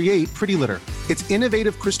veterinarians to create Pretty Litter. Its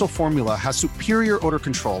innovative crystal formula has superior odor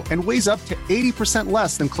control and weighs up to 80%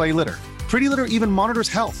 less than clay litter. Pretty Litter even monitors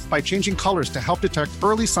health by changing colors to help detect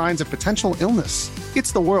early signs of potential illness.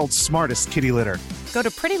 It's the world's smartest kitty litter. Go to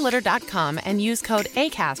prettylitter.com and use code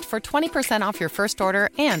ACAST for 20% off your first order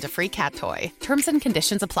and a free cat toy. Terms and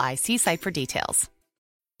conditions apply. See site for details.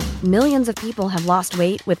 Millions of people have lost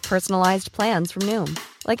weight with personalized plans from Noom.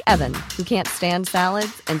 Like Evan, who can't stand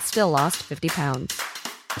salads and still lost 50 pounds.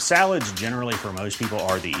 Salads generally for most people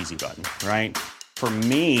are the easy button, right? For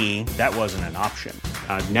me, that wasn't an option.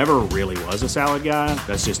 I never really was a salad guy.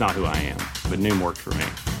 That's just not who I am. But Noom worked for me.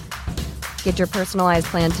 Get your personalized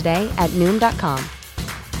plan today at Noom.com.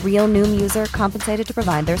 Real Noom user compensated to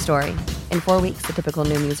provide their story. In 4 weeks, the typical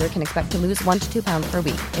Noom user can expect to lose 1 to 2 pounds per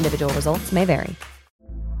week. Individual results may vary.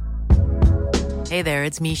 Hey there,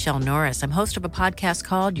 it's Michelle Norris. I'm host of a podcast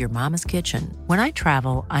called Your Mama's Kitchen. When I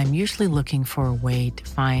travel, I'm usually looking for a way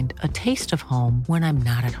to find a taste of home when I'm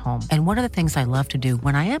not at home. And one of the things I love to do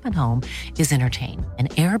when I am at home is entertain. And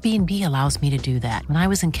Airbnb allows me to do that. When I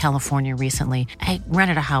was in California recently, I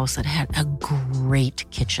rented a house that had a great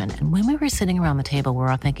kitchen. And when we were sitting around the table, we're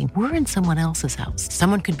all thinking, we're in someone else's house.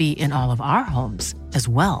 Someone could be in all of our homes as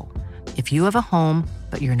well. If you have a home,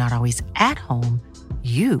 but you're not always at home,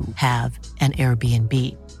 you have an Airbnb.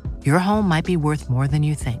 Your home might be worth more than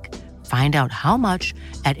you think. Find out how much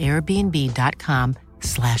at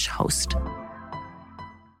airbnb.com/host.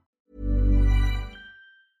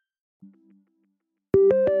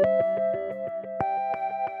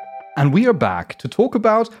 And we are back to talk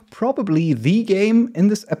about probably the game in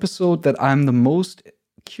this episode that I'm the most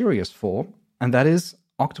curious for, and that is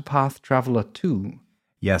Octopath Traveler 2.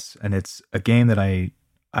 Yes, and it's a game that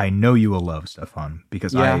I know you will love, Stefan,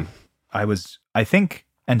 because I think,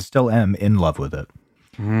 and still am, in love with it.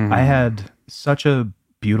 I had such a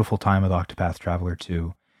beautiful time with Octopath Traveler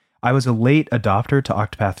 2. I was a late adopter to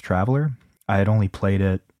Octopath Traveler. I had only played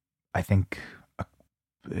it, I think,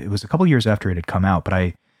 it was a couple years after it had come out, but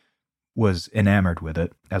I was enamored with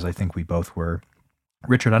it, as I think we both were.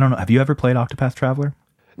 Richard, I don't know, have you ever played Octopath Traveler?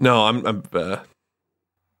 No, I'm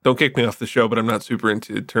don't kick me off the show, but I'm not super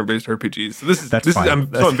into turn-based RPGs. So this is I'm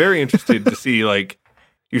very interested to see, like,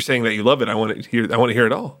 you're saying that you love it. I want to hear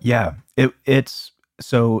it all. Yeah, it's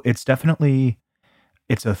definitely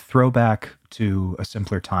a throwback to a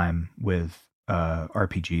simpler time with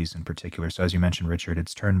RPGs in particular. So as you mentioned, Richard,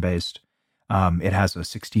 it's turn-based. It has a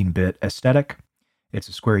 16-bit aesthetic. It's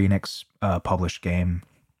a Square Enix published game,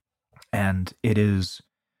 and it is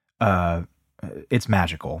it's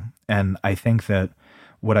magical. And I think that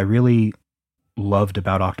what I really loved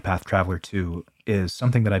about Octopath Traveler 2 is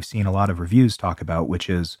something that I've seen a lot of reviews talk about, which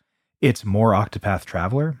is it's more Octopath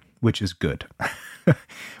Traveler, which is good.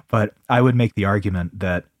 But I would make the argument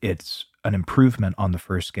that it's an improvement on the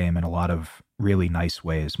first game in a lot of really nice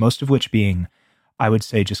ways, most of which being, I would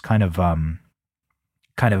say, just kind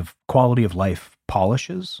of quality of life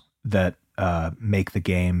polishes that make the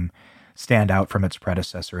game stand out from its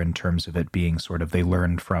predecessor in terms of it being sort of, they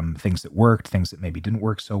learned from things that worked, things that maybe didn't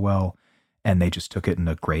work so well, and they just took it in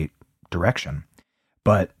a great direction.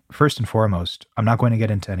 But first and foremost, I'm not going to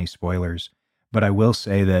get into any spoilers, but I will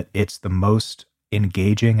say that it's the most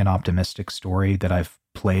engaging and optimistic story that I've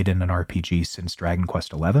played in an RPG since Dragon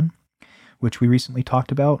Quest XI, which we recently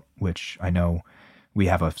talked about, which I know we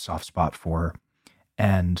have a soft spot for.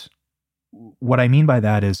 And what I mean by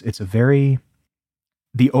that is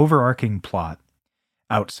the overarching plot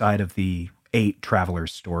outside of the 8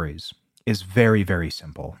 travelers' stories is very, very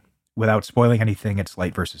simple. Without spoiling anything, it's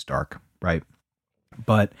light versus dark, right?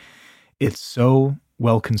 But it's so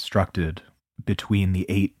well constructed between the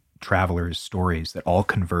 8 travelers' stories that all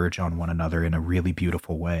converge on one another in a really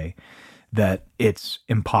beautiful way that it's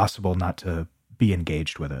impossible not to be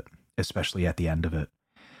engaged with it, especially at the end of it.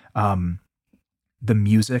 The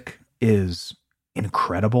music is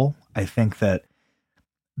incredible. I think that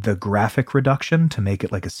the graphic reduction to make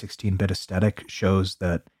it like a 16-bit aesthetic shows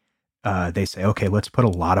that they say, okay, let's put a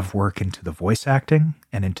lot of work into the voice acting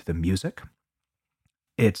and into the music.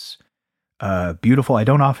 It's beautiful. I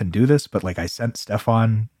don't often do this, but like I sent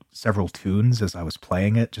Stefan several tunes as I was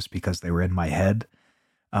playing it just because they were in my head.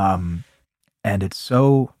 And it's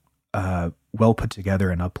so well put together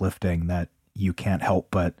and uplifting that you can't help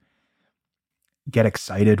but get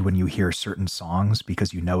excited when you hear certain songs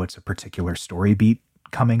because you know it's a particular story beat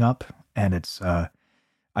coming up. And it's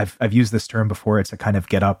I've used this term before. It's a kind of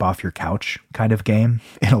get up off your couch kind of game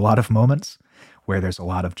in a lot of moments where there's a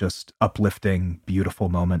lot of just uplifting, beautiful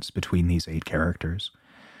moments between these 8 characters.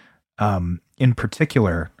 In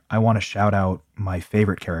particular, I want to shout out my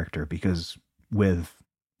favorite character because with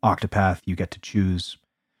Octopath, you get to choose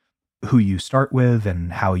who you start with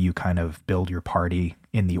and how you kind of build your party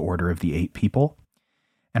in the order of the 8 people.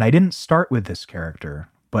 And I didn't start with this character,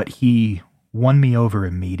 but he won me over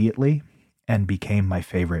immediately and became my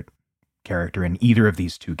favorite character in either of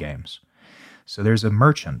these 2 games. So there's a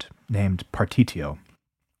merchant named Partitio,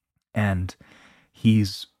 and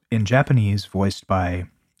he's in Japanese voiced by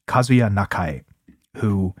Kazuya Nakai,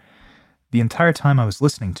 who the entire time I was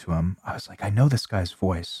listening to him, I was like, I know this guy's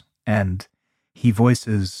voice. And he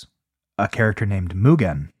voices a character named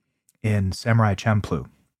Mugen in Samurai Champloo,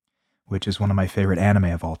 which is one of my favorite anime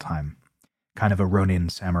of all time, kind of a Ronin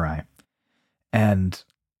samurai. And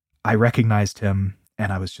I recognized him,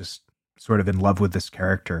 and I was just sort of in love with this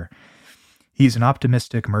character. He's an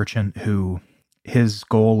optimistic merchant who his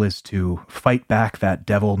goal is to fight back that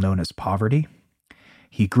devil known as poverty.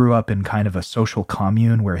 He grew up in kind of a social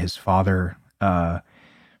commune where his father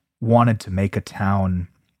wanted to make a town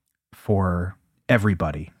for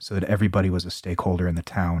everybody so that everybody was a stakeholder in the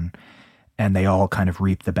town, and they all kind of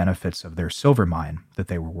reaped the benefits of their silver mine that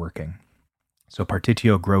they were working. So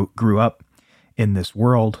Partitio grew up in this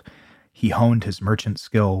world. He honed his merchant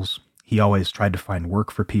skills. He always tried to find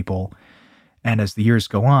work for people. And as the years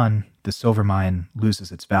go on, the silver mine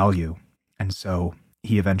loses its value. And so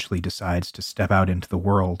he eventually decides to step out into the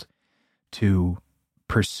world to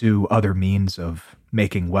pursue other means of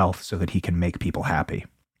making wealth so that he can make people happy.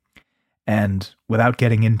 And without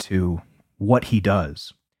getting into what he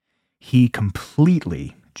does, he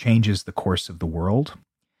completely changes the course of the world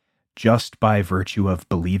just by virtue of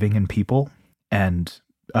believing in people and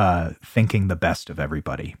thinking the best of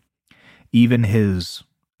everybody. Even his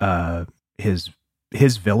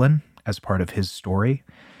villain, as part of his story,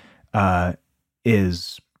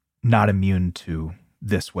 is not immune to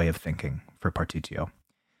this way of thinking for Partitio.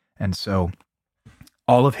 And so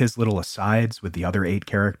all of his little asides with the other 8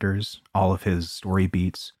 characters, all of his story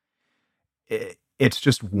beats, it's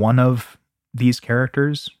just one of these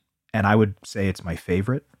characters, and I would say it's my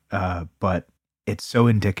favorite, but it's so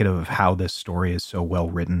indicative of how this story is so well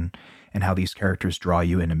written and how these characters draw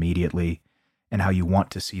you in immediately and how you want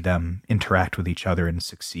to see them interact with each other and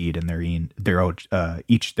succeed in their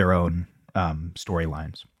own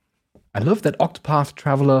storylines. I love that Octopath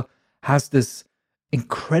Traveler has this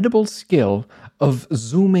incredible skill of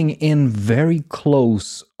zooming in very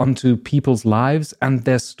close onto people's lives and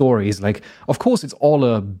their stories. Like, of course, it's all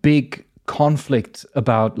a big conflict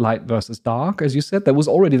about light versus dark, as you said. That was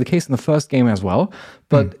already the case in the first game as well.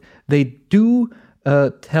 But they do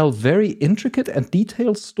tell very intricate and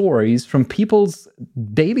detailed stories from people's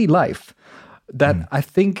daily life that I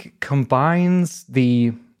think combines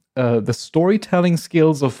the storytelling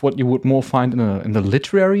skills of what you would more find in the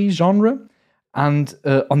literary genre, and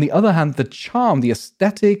on the other hand, the charm, the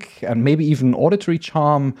aesthetic, and maybe even auditory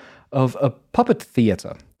charm of a puppet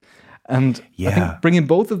theater. And I think bringing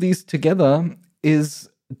both of these together is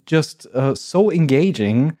just so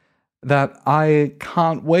engaging that I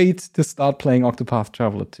can't wait to start playing Octopath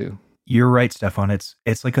Traveler 2. You're right, Stefan.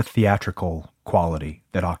 It's like a theatrical quality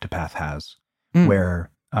that Octopath has, where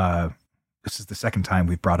this is the second time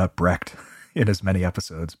we've brought up Brecht in as many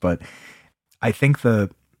episodes, but I think the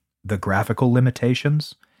graphical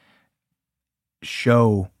limitations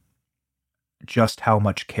show just how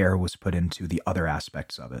much care was put into the other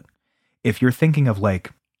aspects of it. If you're thinking of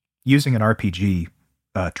like using an RPG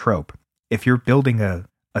trope, if you're building a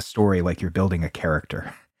story like you're building a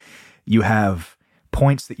character, you have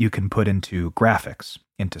points that you can put into graphics,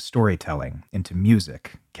 into storytelling, into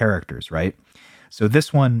music, characters, right? So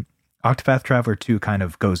this one, Octopath Traveler 2, kind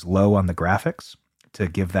of goes low on the graphics to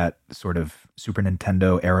give that sort of Super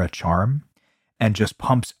Nintendo era charm, and just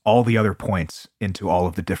pumps all the other points into all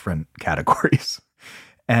of the different categories.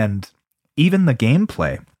 And even the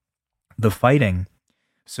gameplay, the fighting.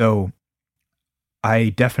 So I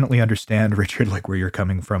definitely understand, Richard, like where you're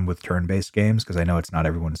coming from with turn-based games, because I know it's not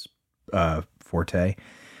everyone's forte.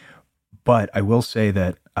 But I will say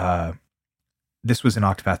that this was in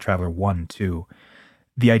Octopath Traveler 1 too.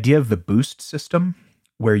 The idea of the boost system,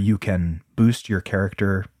 where you can boost your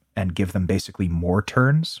character and give them basically more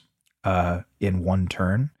turns in one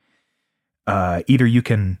turn. Either you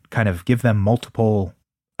can kind of give them multiple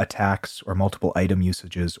attacks or multiple item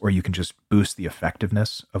usages, or you can just boost the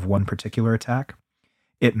effectiveness of one particular attack.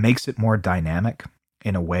 It makes it more dynamic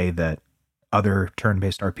in a way that other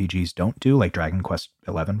turn-based RPGs don't do, like Dragon Quest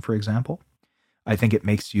XI, for example. I think it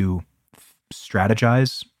makes you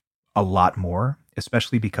strategize a lot more,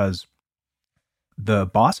 especially because the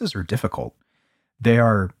bosses are difficult. They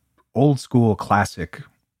are old school, classic,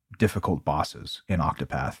 difficult bosses in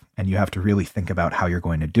Octopath, and you have to really think about how you're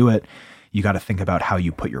going to do it. You got to think about how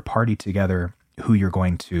you put your party together, who you're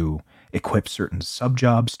going to equip certain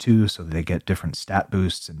sub-jobs to so that they get different stat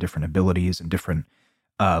boosts and different abilities and different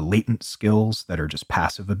latent skills that are just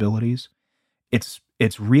passive abilities.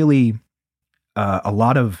 It's really a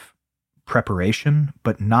lot of preparation,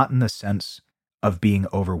 but not in the sense of being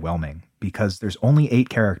overwhelming, because there's only 8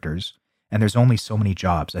 characters and there's only so many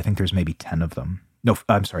jobs. I think there's maybe 10 of them. No,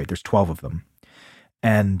 I'm sorry, there's 12 of them.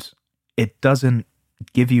 And it doesn't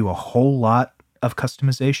give you a whole lot of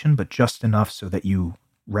customization, but just enough so that you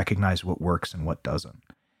recognize what works and what doesn't.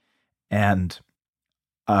 And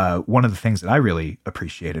one of the things that I really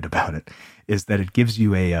appreciated about it is that it gives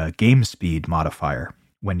you a game speed modifier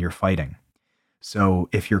when you're fighting. So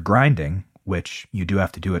if you're grinding, which you do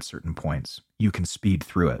have to do at certain points, you can speed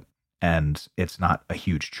through it, and it's not a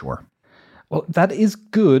huge chore. Well, that is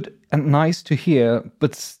good and nice to hear,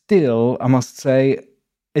 but still, I must say,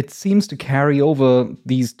 it seems to carry over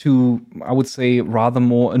these two, I would say, rather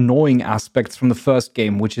more annoying aspects from the first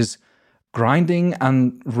game, which is grinding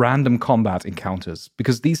and random combat encounters.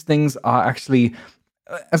 Because these things are actually,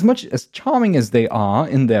 as much as charming as they are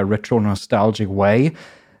in their retro nostalgic way,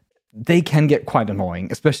 they can get quite annoying,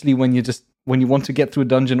 especially when you want to get through a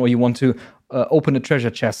dungeon, or you want to open a treasure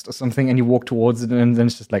chest or something, and you walk towards it, and then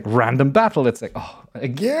it's just like random battle. It's like, oh,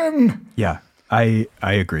 again. Yeah, I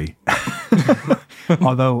agree.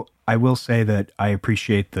 Although I will say that I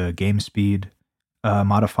appreciate the game speed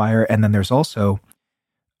modifier, and then there's also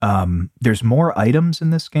there's more items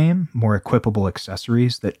in this game, more equipable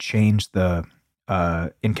accessories that change the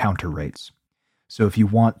encounter rates. So if you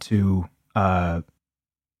want to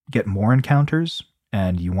get more encounters,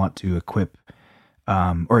 and you want to equip,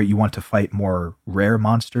 or you want to fight more rare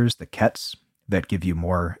monsters, the Kets, that give you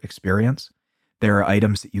more experience, there are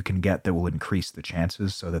items that you can get that will increase the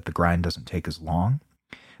chances so that the grind doesn't take as long.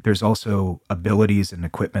 There's also abilities and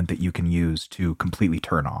equipment that you can use to completely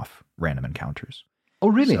turn off random encounters. Oh,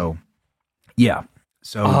 really? So, yeah.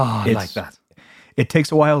 So I like that. It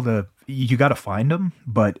takes a while to you got to find them,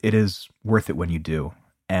 but it is worth it when you do.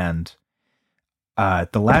 And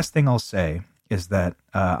the last thing I'll say is that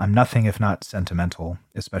I'm nothing if not sentimental,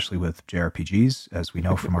 especially with JRPGs, as we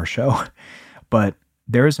know from our show. But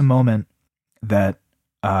there is a moment that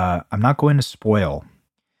I'm not going to spoil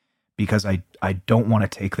because I don't want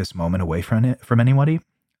to take this moment away from anybody.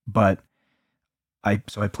 But I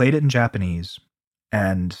played it in Japanese,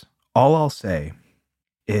 and all I'll say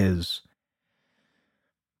is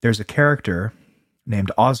there's a character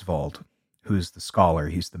named Oswald who's the scholar.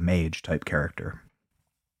 He's the mage type character.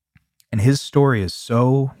 And his story is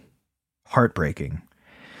so heartbreaking.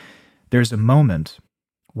 There's a moment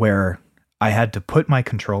where I had to put my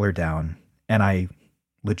controller down and I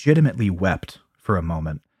legitimately wept for a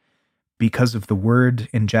moment because of the word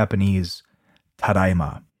in Japanese,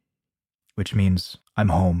 tadaima, which means I'm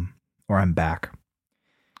home or I'm back.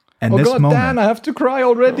 And this God, moment, Dan, I have to cry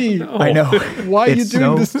already. Oh, no. I know. Why are you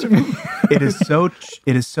doing this to me? It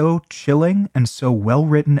is so chilling and so well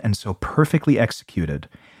written and so perfectly executed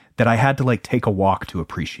that I had to like take a walk to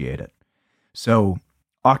appreciate it. So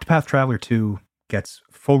Octopath Traveler 2 gets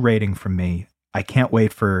full rating from me. I can't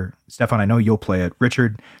wait for Stefan. I know you'll play it.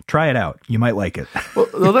 Richard, try it out. You might like it.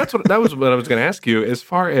 Well, that was what I was going to ask you. As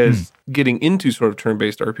far as getting into sort of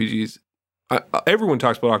turn-based RPGs, everyone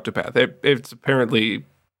talks about Octopath. It's apparently,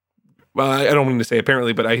 well, I don't mean to say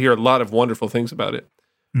apparently, but I hear a lot of wonderful things about it.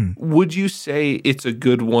 Would you say it's a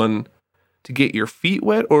good one to get your feet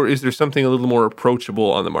wet, or is there something a little more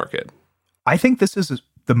approachable on the market? I think this is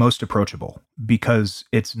the most approachable because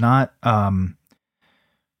it's not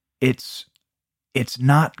it's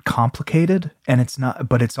not complicated, and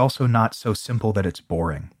but it's also not so simple that it's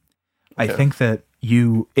boring. Okay. I think that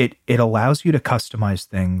it allows you to customize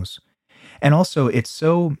things, and also it's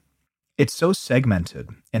so segmented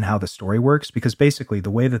in how the story works, because basically the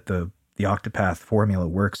way that the Octopath formula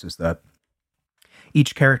works is that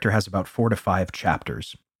each character has about 4 to 5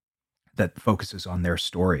 chapters that focuses on their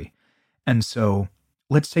story. And so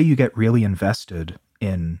let's say you get really invested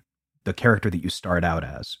in the character that you start out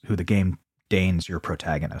as, who the game deigns your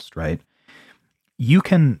protagonist, right? You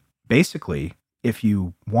can basically, if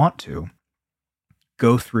you want to,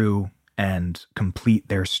 go through and complete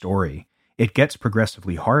their story. It gets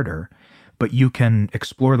progressively harder, but you can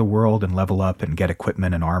explore the world and level up and get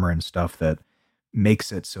equipment and armor and stuff that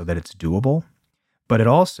makes it so that it's doable. But it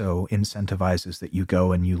also incentivizes that you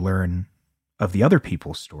go and you learn of the other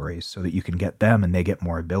people's stories so that you can get them and they get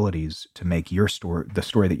more abilities to make your story, the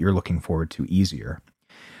story that you're looking forward to, easier.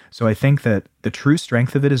 So I think that the true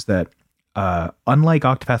strength of it is that unlike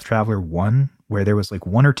Octopath Traveler 1, where there was like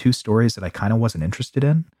 1 or 2 stories that I kind of wasn't interested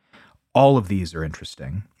in, all of these are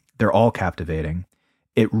interesting. They're all captivating.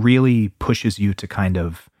 It really pushes you to kind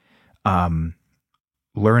of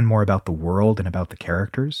learn more about the world and about the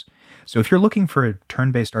characters. So if you're looking for a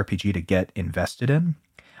turn-based RPG to get invested in,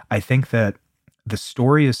 I think that the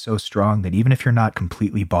story is so strong that even if you're not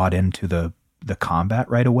completely bought into the combat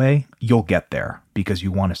right away, you'll get there because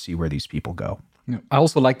you want to see where these people go. I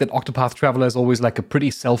also like that Octopath Traveler is always like a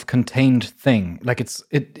pretty self-contained thing. Like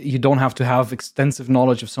you don't have to have extensive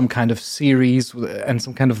knowledge of some kind of series and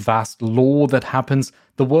some kind of vast lore that happens.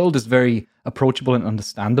 The world is very approachable and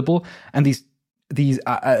understandable. And these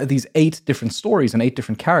 8 different stories and 8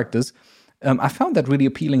 different characters, I found that really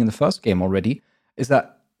appealing in the first game already, is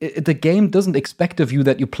that the game doesn't expect of you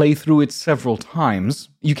that you play through it several times.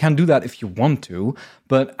 You can do that if you want to,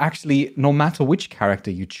 but actually, no matter which character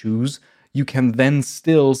you choose, you can then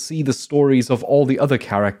still see the stories of all the other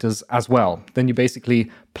characters as well. Then you basically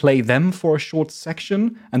play them for a short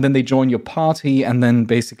section, and then they join your party, and then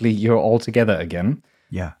basically you're all together again.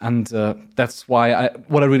 Yeah. And that's why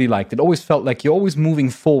what I really liked. It always felt like you're always moving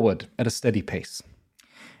forward at a steady pace.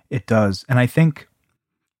 It does. And I think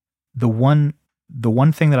the one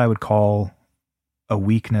thing that I would call a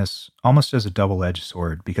weakness, almost as a double-edged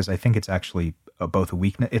sword, because I think it's actually both a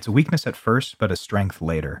weakness. It's a weakness at first, but a strength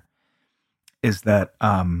later, is that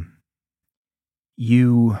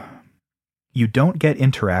you don't get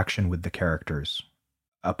interaction with the characters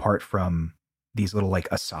apart from these little like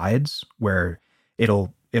asides where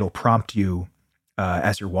it'll prompt you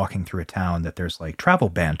as you're walking through a town that there's like travel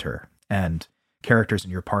banter, and characters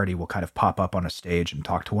in your party will kind of pop up on a stage and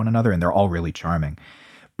talk to one another, and they're all really charming.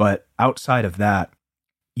 But outside of that,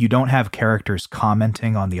 you don't have characters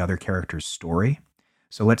commenting on the other character's story.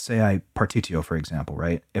 So let's say Partitio, for example,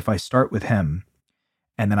 right? If I start with him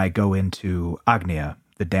and then I go into Agnia,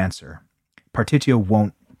 the dancer, Partitio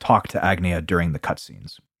won't talk to Agnia during the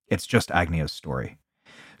cutscenes. It's just Agnia's story.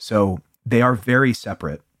 So they are very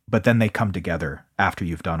separate, but then they come together after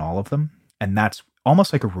you've done all of them. And that's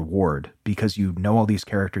almost like a reward because you know all these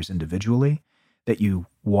characters individually that you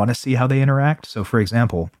want to see how they interact. So, for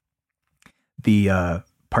example, the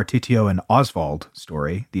Partitio and Oswald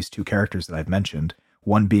story, these two characters that I've mentioned,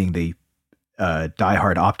 one being the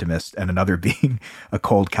diehard optimist and another being a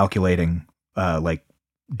cold, calculating,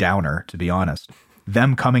 downer, to be honest.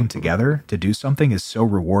 Them coming together to do something is so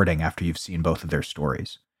rewarding after you've seen both of their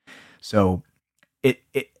stories. So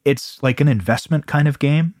it's like an investment kind of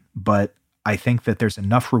game, but I think that there's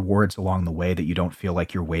enough rewards along the way that you don't feel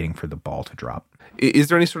like you're waiting for the ball to drop. Is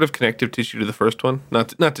there any sort of connective tissue to the first one? Not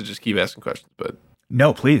to just keep asking questions, but...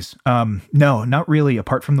 No, please. No, not really,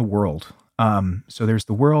 apart from the world. So there's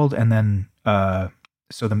the world, and then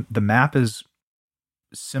so the map is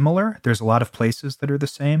similar. There's a lot of places that are the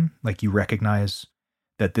same. Like, you recognize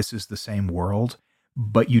that this is the same world,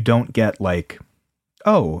 but you don't get like,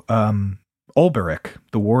 Ulberich,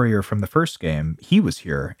 the warrior from the first game, he was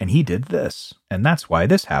here and he did this, and that's why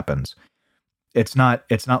this happens. It's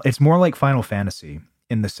more like Final Fantasy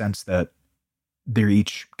in the sense that they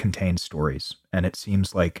each contain stories. And it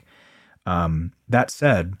seems like, that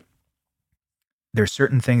said, there's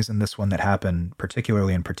certain things in this one that happen,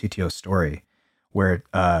 particularly in Partitio's story, where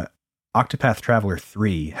Octopath Traveler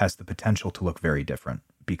 3 has the potential to look very different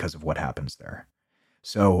because of what happens there.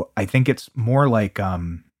 So I think it's more like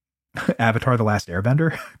Avatar: The Last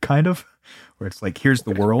Airbender, kind of, where it's like, here's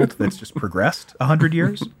the world that's just progressed 100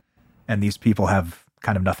 years, and these people have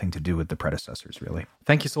kind of nothing to do with the predecessors, really.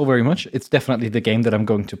 Thank you so very much. It's definitely the game that I'm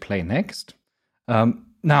going to play next.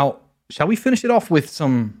 Now, shall we finish it off with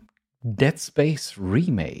some Dead Space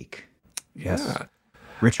remake? Yes. Yeah.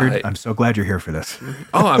 Richard, I'm so glad you're here for this.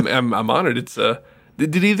 Oh, I'm honored. It's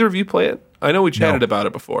did either of you play it? I know we chatted about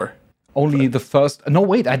it before. Only the first. No,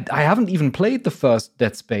 wait. I haven't even played the first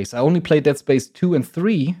Dead Space. I only played Dead Space 2 and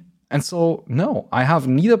 3. And so, no, I have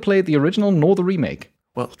neither played the original nor the remake.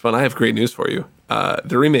 Well, Fun, I have great news for you.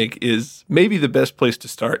 The remake is maybe the best place to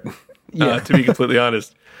start, to be completely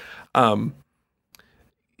honest. I'm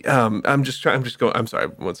just going. I'm sorry,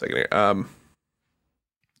 1 second here.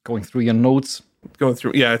 Going through your notes. Going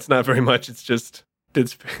through. Yeah, it's not very much. It's just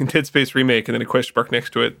Dead Space remake and then a question mark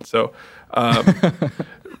next to it. So,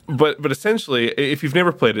 but essentially, if you've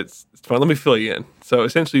never played it, it's fun. Let me fill you in. So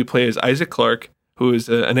essentially, you play as Isaac Clarke, who is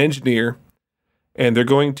an engineer, and they're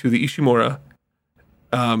going to the Ishimura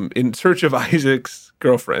in search of Isaac's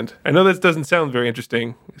girlfriend. I know that doesn't sound very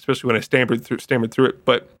interesting, especially when I stammered through it,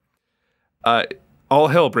 but all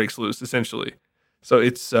hell breaks loose, essentially. So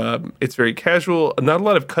it's very casual, not a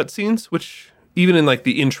lot of cutscenes, which even in like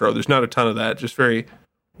the intro, there's not a ton of that, just very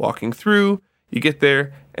walking through, you get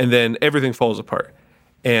there, and then everything falls apart.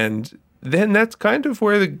 And then that's kind of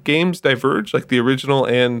where the games diverge, like the original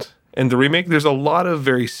and the remake. There's a lot of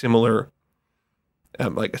very similar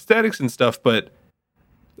like aesthetics and stuff, but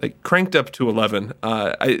like cranked up to 11.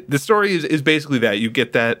 The story is basically that you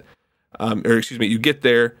get that, you get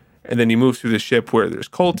there, and then you move through the ship where there's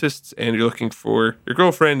cultists, and you're looking for your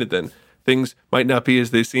girlfriend, and then things might not be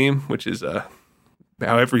as they seem, which is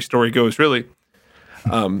how every story goes, really.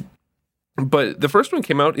 But the first one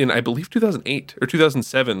came out in, I believe, 2008 or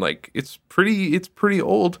 2007. Like, it's pretty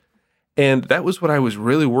old, and that was what I was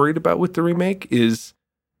really worried about with the remake, is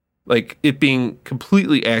like it being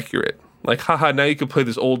completely accurate. Like, haha, now you can play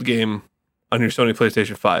this old game on your Sony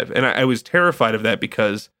PlayStation 5. And I was terrified of that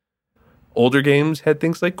because older games had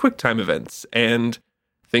things like QuickTime events and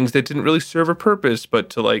things that didn't really serve a purpose, but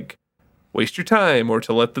to like waste your time or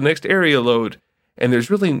to let the next area load. And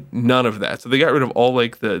there's really none of that. So they got rid of all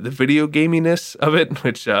like the video gaminess of it,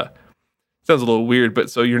 which sounds a little weird,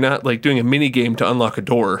 but so you're not like doing a mini game to unlock a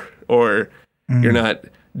door, or you're not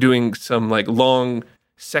doing some like long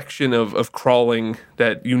section of crawling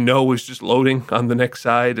that you know is just loading on the next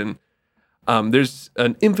side. And there's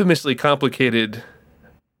an infamously complicated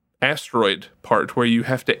asteroid part where you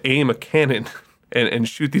have to aim a cannon and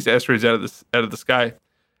shoot these asteroids out of the sky.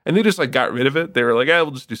 And they just like got rid of it. They were like,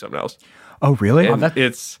 we'll just do something else. Oh, really?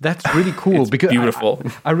 That's really cool. Because beautiful.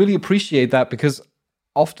 I really appreciate that, because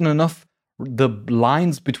often enough the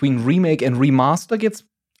lines between remake and remaster gets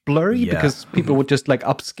blurry because people would just like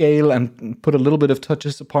upscale and put a little bit of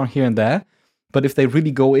touches upon here and there. But if they really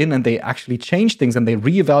go in and they actually change things and they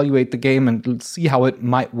reevaluate the game and see how it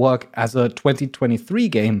might work as a 2023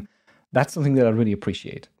 game, that's something that I really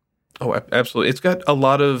appreciate. Oh, absolutely. It's got a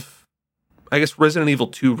lot of, I guess, Resident Evil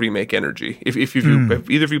 2 remake energy. If have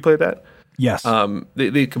either of you played that? Yes.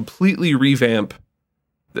 They completely revamp.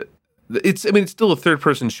 It's still a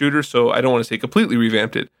third-person shooter, so I don't want to say completely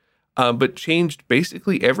revamped it, but changed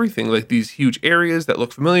basically everything. Like these huge areas that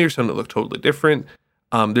look familiar, some that look totally different.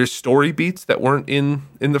 There's story beats that weren't in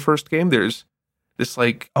the first game. There's this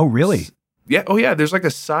like Oh, really? Yeah. Oh, yeah. There's like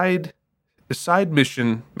a side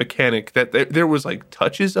mission mechanic that there was like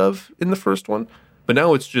touches of in the first one, but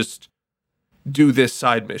now it's just do this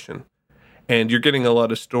side mission, and you're getting a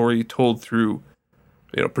lot of story told through,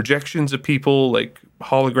 projections of people, like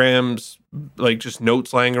holograms, like just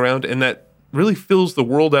notes lying around, and that really fills the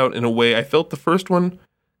world out in a way I felt the first one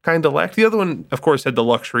kind of lacked. The other one, of course, had the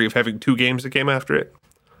luxury of having 2 games that came after it,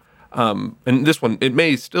 and this one it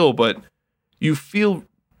may still, but you feel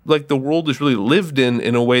like the world is really lived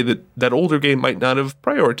in a way that older game might not have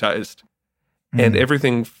prioritized. And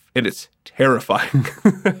everything, and it's terrifying.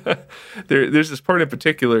 There's this part in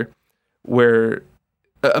particular where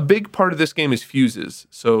a big part of this game is fuses.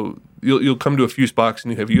 So you'll come to a fuse box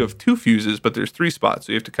and you have 2 fuses, but there's 3 spots.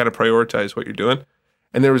 So you have to kind of prioritize what you're doing.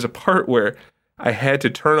 And there was a part where I had to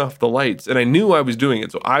turn off the lights, and I knew I was doing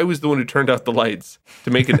it. So I was the one who turned out the lights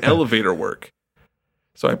to make an elevator work.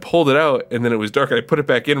 So I pulled it out, and then it was dark, and I put it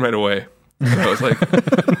back in right away. So I was like,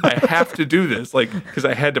 I have to do this, because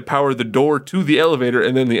I had to power the door to the elevator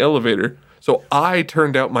and then the elevator. So I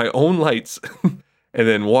turned out my own lights and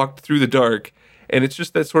then walked through the dark. And it's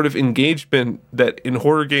just that sort of engagement that in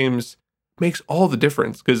horror games makes all the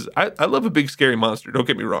difference. Because I love a big scary monster, don't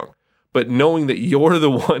get me wrong. But knowing that you're the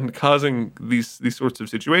one causing these sorts of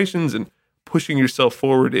situations and pushing yourself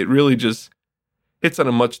forward, it really just hits on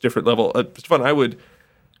a much different level. It's fun. I would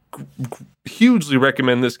hugely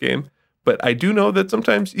recommend this game, but I do know that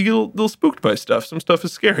sometimes you get a little spooked by stuff. Some stuff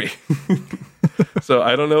is scary. So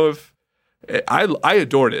I don't know if I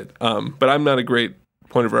adored it, but I'm not a great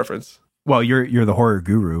point of reference. Well, you're the horror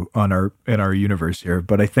guru in our universe here,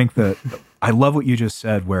 but I think that I love what you just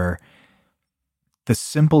said, where the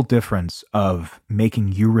simple difference of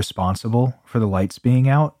making you responsible for the lights being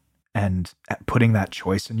out and putting that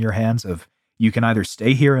choice in your hands of you can either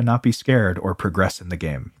stay here and not be scared or progress in the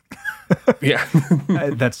game. Yeah.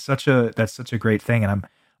 That's such a great thing. And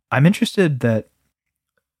I'm interested that,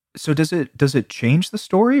 so does it change the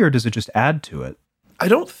story or does it just add to it? I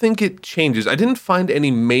don't think it changes. I didn't find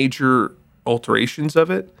any major alterations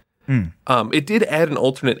of it. It did add an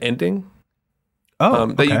alternate ending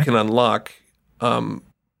that you can unlock.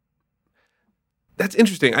 That's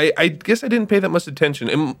interesting. I guess I didn't pay that much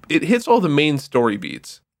attention. It hits all the main story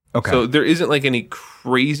beats. Okay. So there isn't like any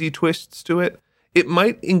crazy twists to it. It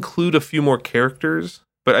might include a few more characters,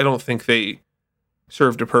 but I don't think they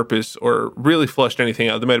served a purpose or really flushed anything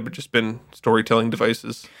out. They might have just been storytelling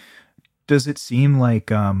devices. Does it seem like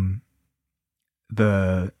you'll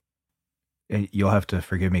have to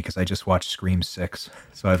forgive me because I just watched Scream 6,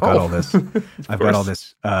 so I've got all this. I've got all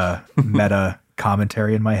this meta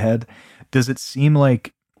commentary in my head. Does it seem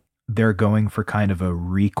like they're going for kind of a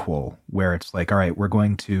requel where it's like, all right, we're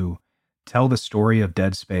going to tell the story of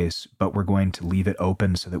Dead Space, but we're going to leave it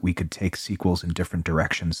open so that we could take sequels in different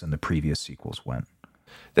directions than the previous sequels went?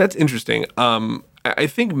 That's interesting. I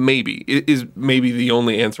think maybe it is maybe the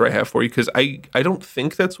only answer I have for you, because I don't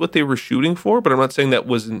think that's what they were shooting for, but I'm not saying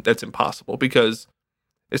that's impossible, because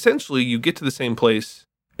essentially you get to the same place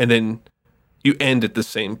and then you end at the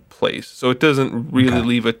same place. So it doesn't really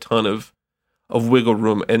leave a ton of wiggle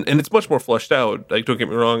room, and it's much more fleshed out. Like, don't get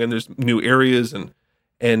me wrong, and there's new areas and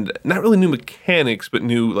not really new mechanics, but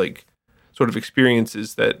new like sort of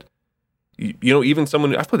experiences that even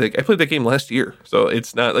someone I played that game last year, so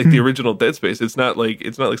it's not like the original Dead Space. It's not like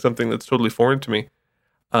something that's totally foreign to me,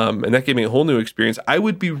 and that gave me a whole new experience. I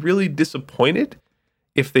would be really disappointed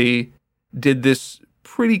if they did this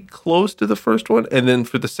pretty close to the first one, and then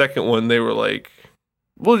for the second one they were like,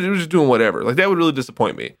 well, they were just doing whatever. Like, that would really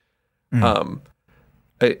disappoint me.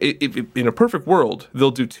 If in a perfect world,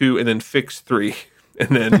 they'll do 2 and then fix 3. And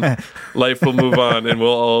then life will move on, and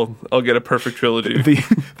we'll all get a perfect trilogy.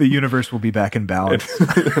 The universe will be back in balance.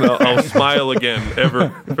 And I'll smile again, ever,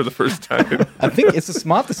 for the first time. I think it's a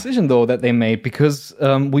smart decision, though, that they made, because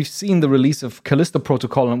we've seen the release of Callisto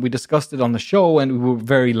Protocol, and we discussed it on the show, and we were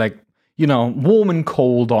very, warm and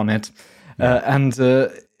cold on it. And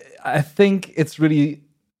I think it's really...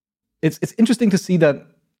 It's interesting to see that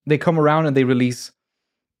they come around and they release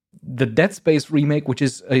the Dead Space remake, which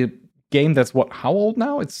is a game that's how old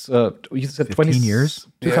now? It's you said 15 years,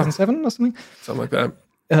 2007 or something like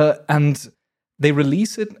that. And they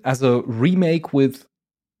release it as a remake with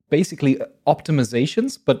basically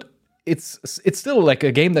optimizations, but it's still like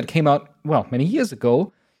a game that came out many years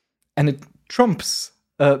ago, and it trumps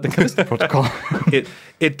the Callisto Protocol.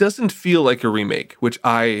 It doesn't feel like a remake, which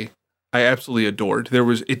I absolutely adored.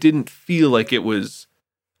 It didn't feel like it was.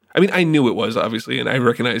 I mean, I knew it was, obviously, and I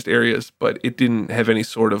recognized areas, but it didn't have any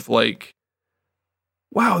sort of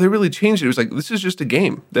wow, they really changed it. It was like, this is just a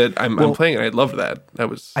game that I'm playing, and I loved that.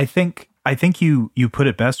 I think I think you put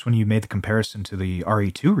it best when you made the comparison to the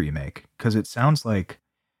RE2 remake, because it sounds like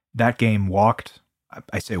that game walked.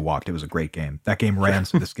 I say walked, it was a great game. That game ran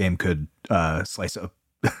so this game could slice up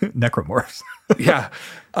necromorphs. Yeah.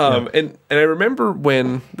 And I remember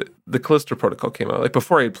when the Callisto Protocol came out, like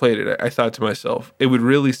before I had played it, I thought to myself, it would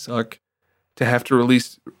really suck to have to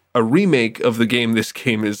release a remake of the game this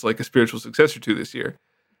game is like a spiritual successor to this year.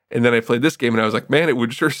 And then I played this game and I was like, man, it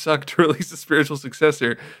would sure suck to release a spiritual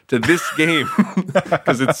successor to this game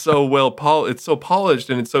because it's so it's so polished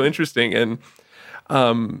and it's so interesting. And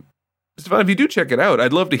Stefan, if you do check it out,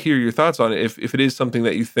 I'd love to hear your thoughts on it. If it is something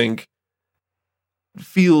that you think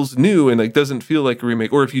feels new and like doesn't feel like a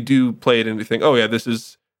remake, or if you do play it and you think, oh yeah, this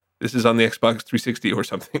is on the Xbox 360 or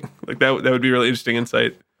something, like that would be a really interesting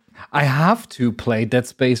insight. I have to play Dead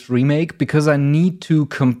Space Remake because I need to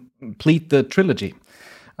complete the trilogy.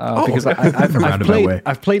 Because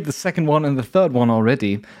I've played the second one and the third one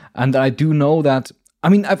already, and I do know that. I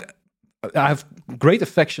mean, I have great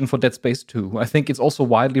affection for Dead Space 2. I think it's also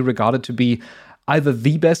widely regarded to be either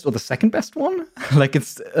the best or the second best one. Like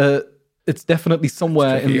it's definitely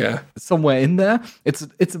somewhere in there. It's a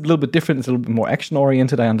little bit different. It's a little bit more action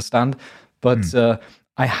oriented. I understand, but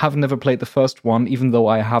I have never played the first one, even though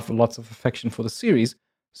I have lots of affection for the series.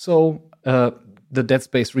 So the Dead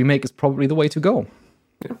Space Remake is probably the way to go.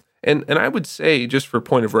 Yeah. And I would say, just for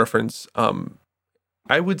point of reference,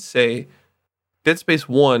 I would say Dead Space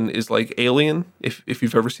 1 is like Alien, if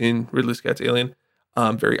you've ever seen Ridley Scott's Alien.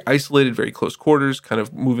 Very isolated, very close quarters, kind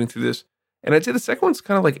of moving through this. And I'd say the second one's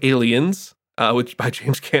kind of like Aliens, which by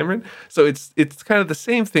James Cameron. So it's kind of the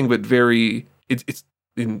same thing, but very it's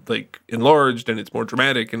enlarged and it's more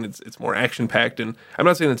dramatic and it's more action packed. And I'm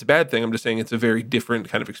not saying that's a bad thing. I'm just saying it's a very different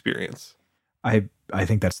kind of experience. I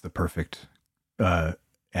think that's the perfect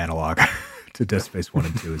analog to Dead Space 1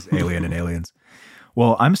 and 2 is Alien and Aliens.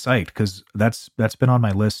 Well, I'm psyched because that's been on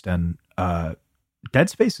my list, and Dead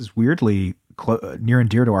Space is weirdly near and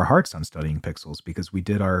dear to our hearts on Studying Pixels because we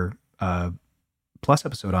did our Plus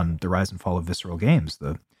episode on the rise and fall of Visceral Games,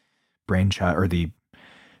 the brainchild or the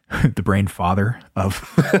brain father of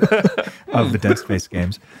of the Dead Space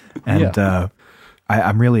games, and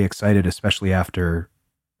I'm really excited, especially after,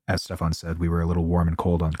 as Stefan said, we were a little warm and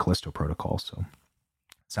cold on Callisto Protocol, so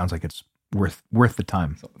it sounds like it's worth the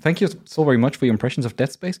time. So, thank you so very much for your impressions of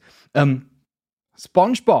Dead Space.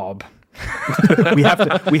 SpongeBob. we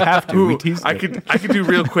have to. Ooh, I could do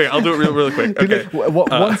real quick. I'll do it real quick. Okay.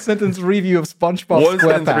 One sentence review of SpongeBob One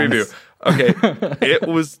SquarePants. Sentence review. Okay.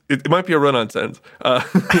 It might be a run-on sentence.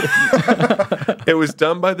 It was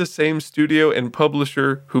done by the same studio and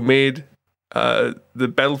publisher who made the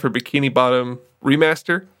Battle for Bikini Bottom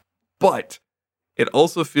remaster, but it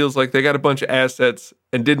also feels like they got a bunch of assets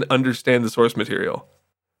and didn't understand the source material.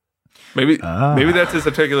 Maybe that's as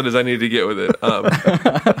articulate as I need to get with it.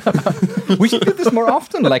 We should do this more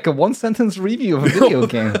often, like a one-sentence review of a video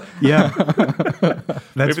game. Yeah.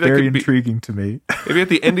 That's very intriguing to me. Maybe at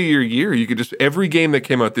the end of your year, you could just, every game that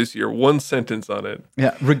came out this year, one sentence on it.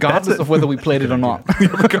 Yeah, regardless of whether we played it or not.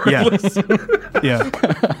 Regardless. Yeah.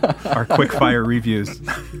 Our quick-fire reviews.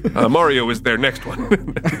 Mario is their next one.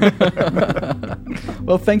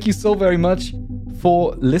 Well, thank you so very much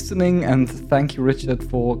for listening, and thank you, Richard,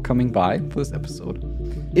 for coming by for this episode.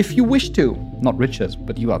 If you wish to, not Richard,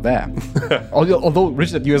 but you are there. Although,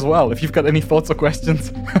 Richard, you as well. If you've got any thoughts or questions,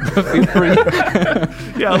 feel free.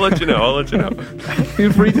 Yeah, I'll let you know.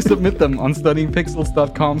 Feel free to submit them on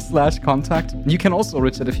studyingpixels.com/contact. You can also,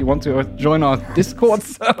 Richard, if you want to join our Discord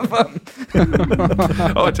server.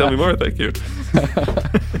 Oh, tell me more. Thank you.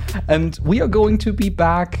 And we are going to be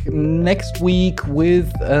back next week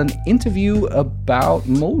with an interview about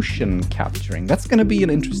motion capturing. That's going to be an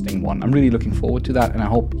interesting one. I'm really looking forward to that, and I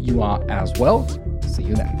hope you are as well. See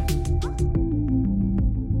you then.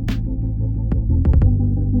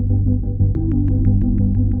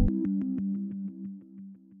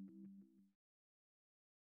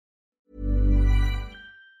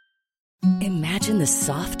 Imagine the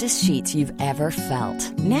softest sheets you've ever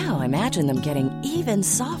felt. Now imagine them getting even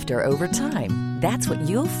softer over time. That's what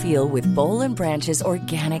you'll feel with Boll & Branch's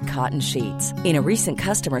organic cotton sheets. In a recent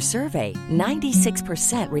customer survey,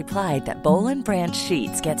 96% replied that Boll & Branch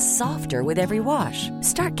sheets get softer with every wash.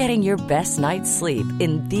 Start getting your best night's sleep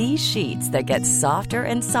in these sheets that get softer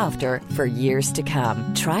and softer for years to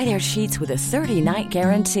come. Try their sheets with a 30-night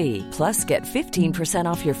guarantee. Plus, get 15%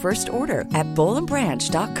 off your first order at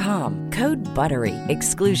bollandbranch.com. Code BUTTERY.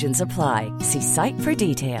 Exclusions apply. See site for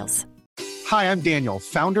details. Hi, I'm Daniel,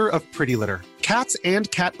 founder of Pretty Litter. Cats and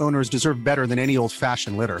cat owners deserve better than any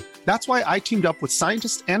old-fashioned litter. That's why I teamed up with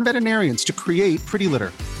scientists and veterinarians to create Pretty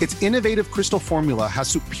Litter. Its innovative crystal formula has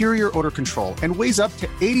superior odor control and weighs up to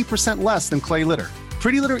 80% less than clay litter.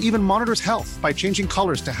 Pretty Litter even monitors health by changing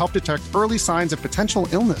colors to help detect early signs of potential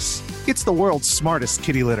illness. It's the world's smartest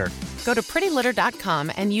kitty litter. Go to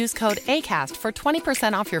prettylitter.com and use code ACAST for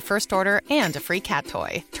 20% off your first order and a free cat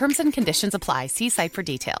toy. Terms and conditions apply. See site for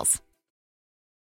details.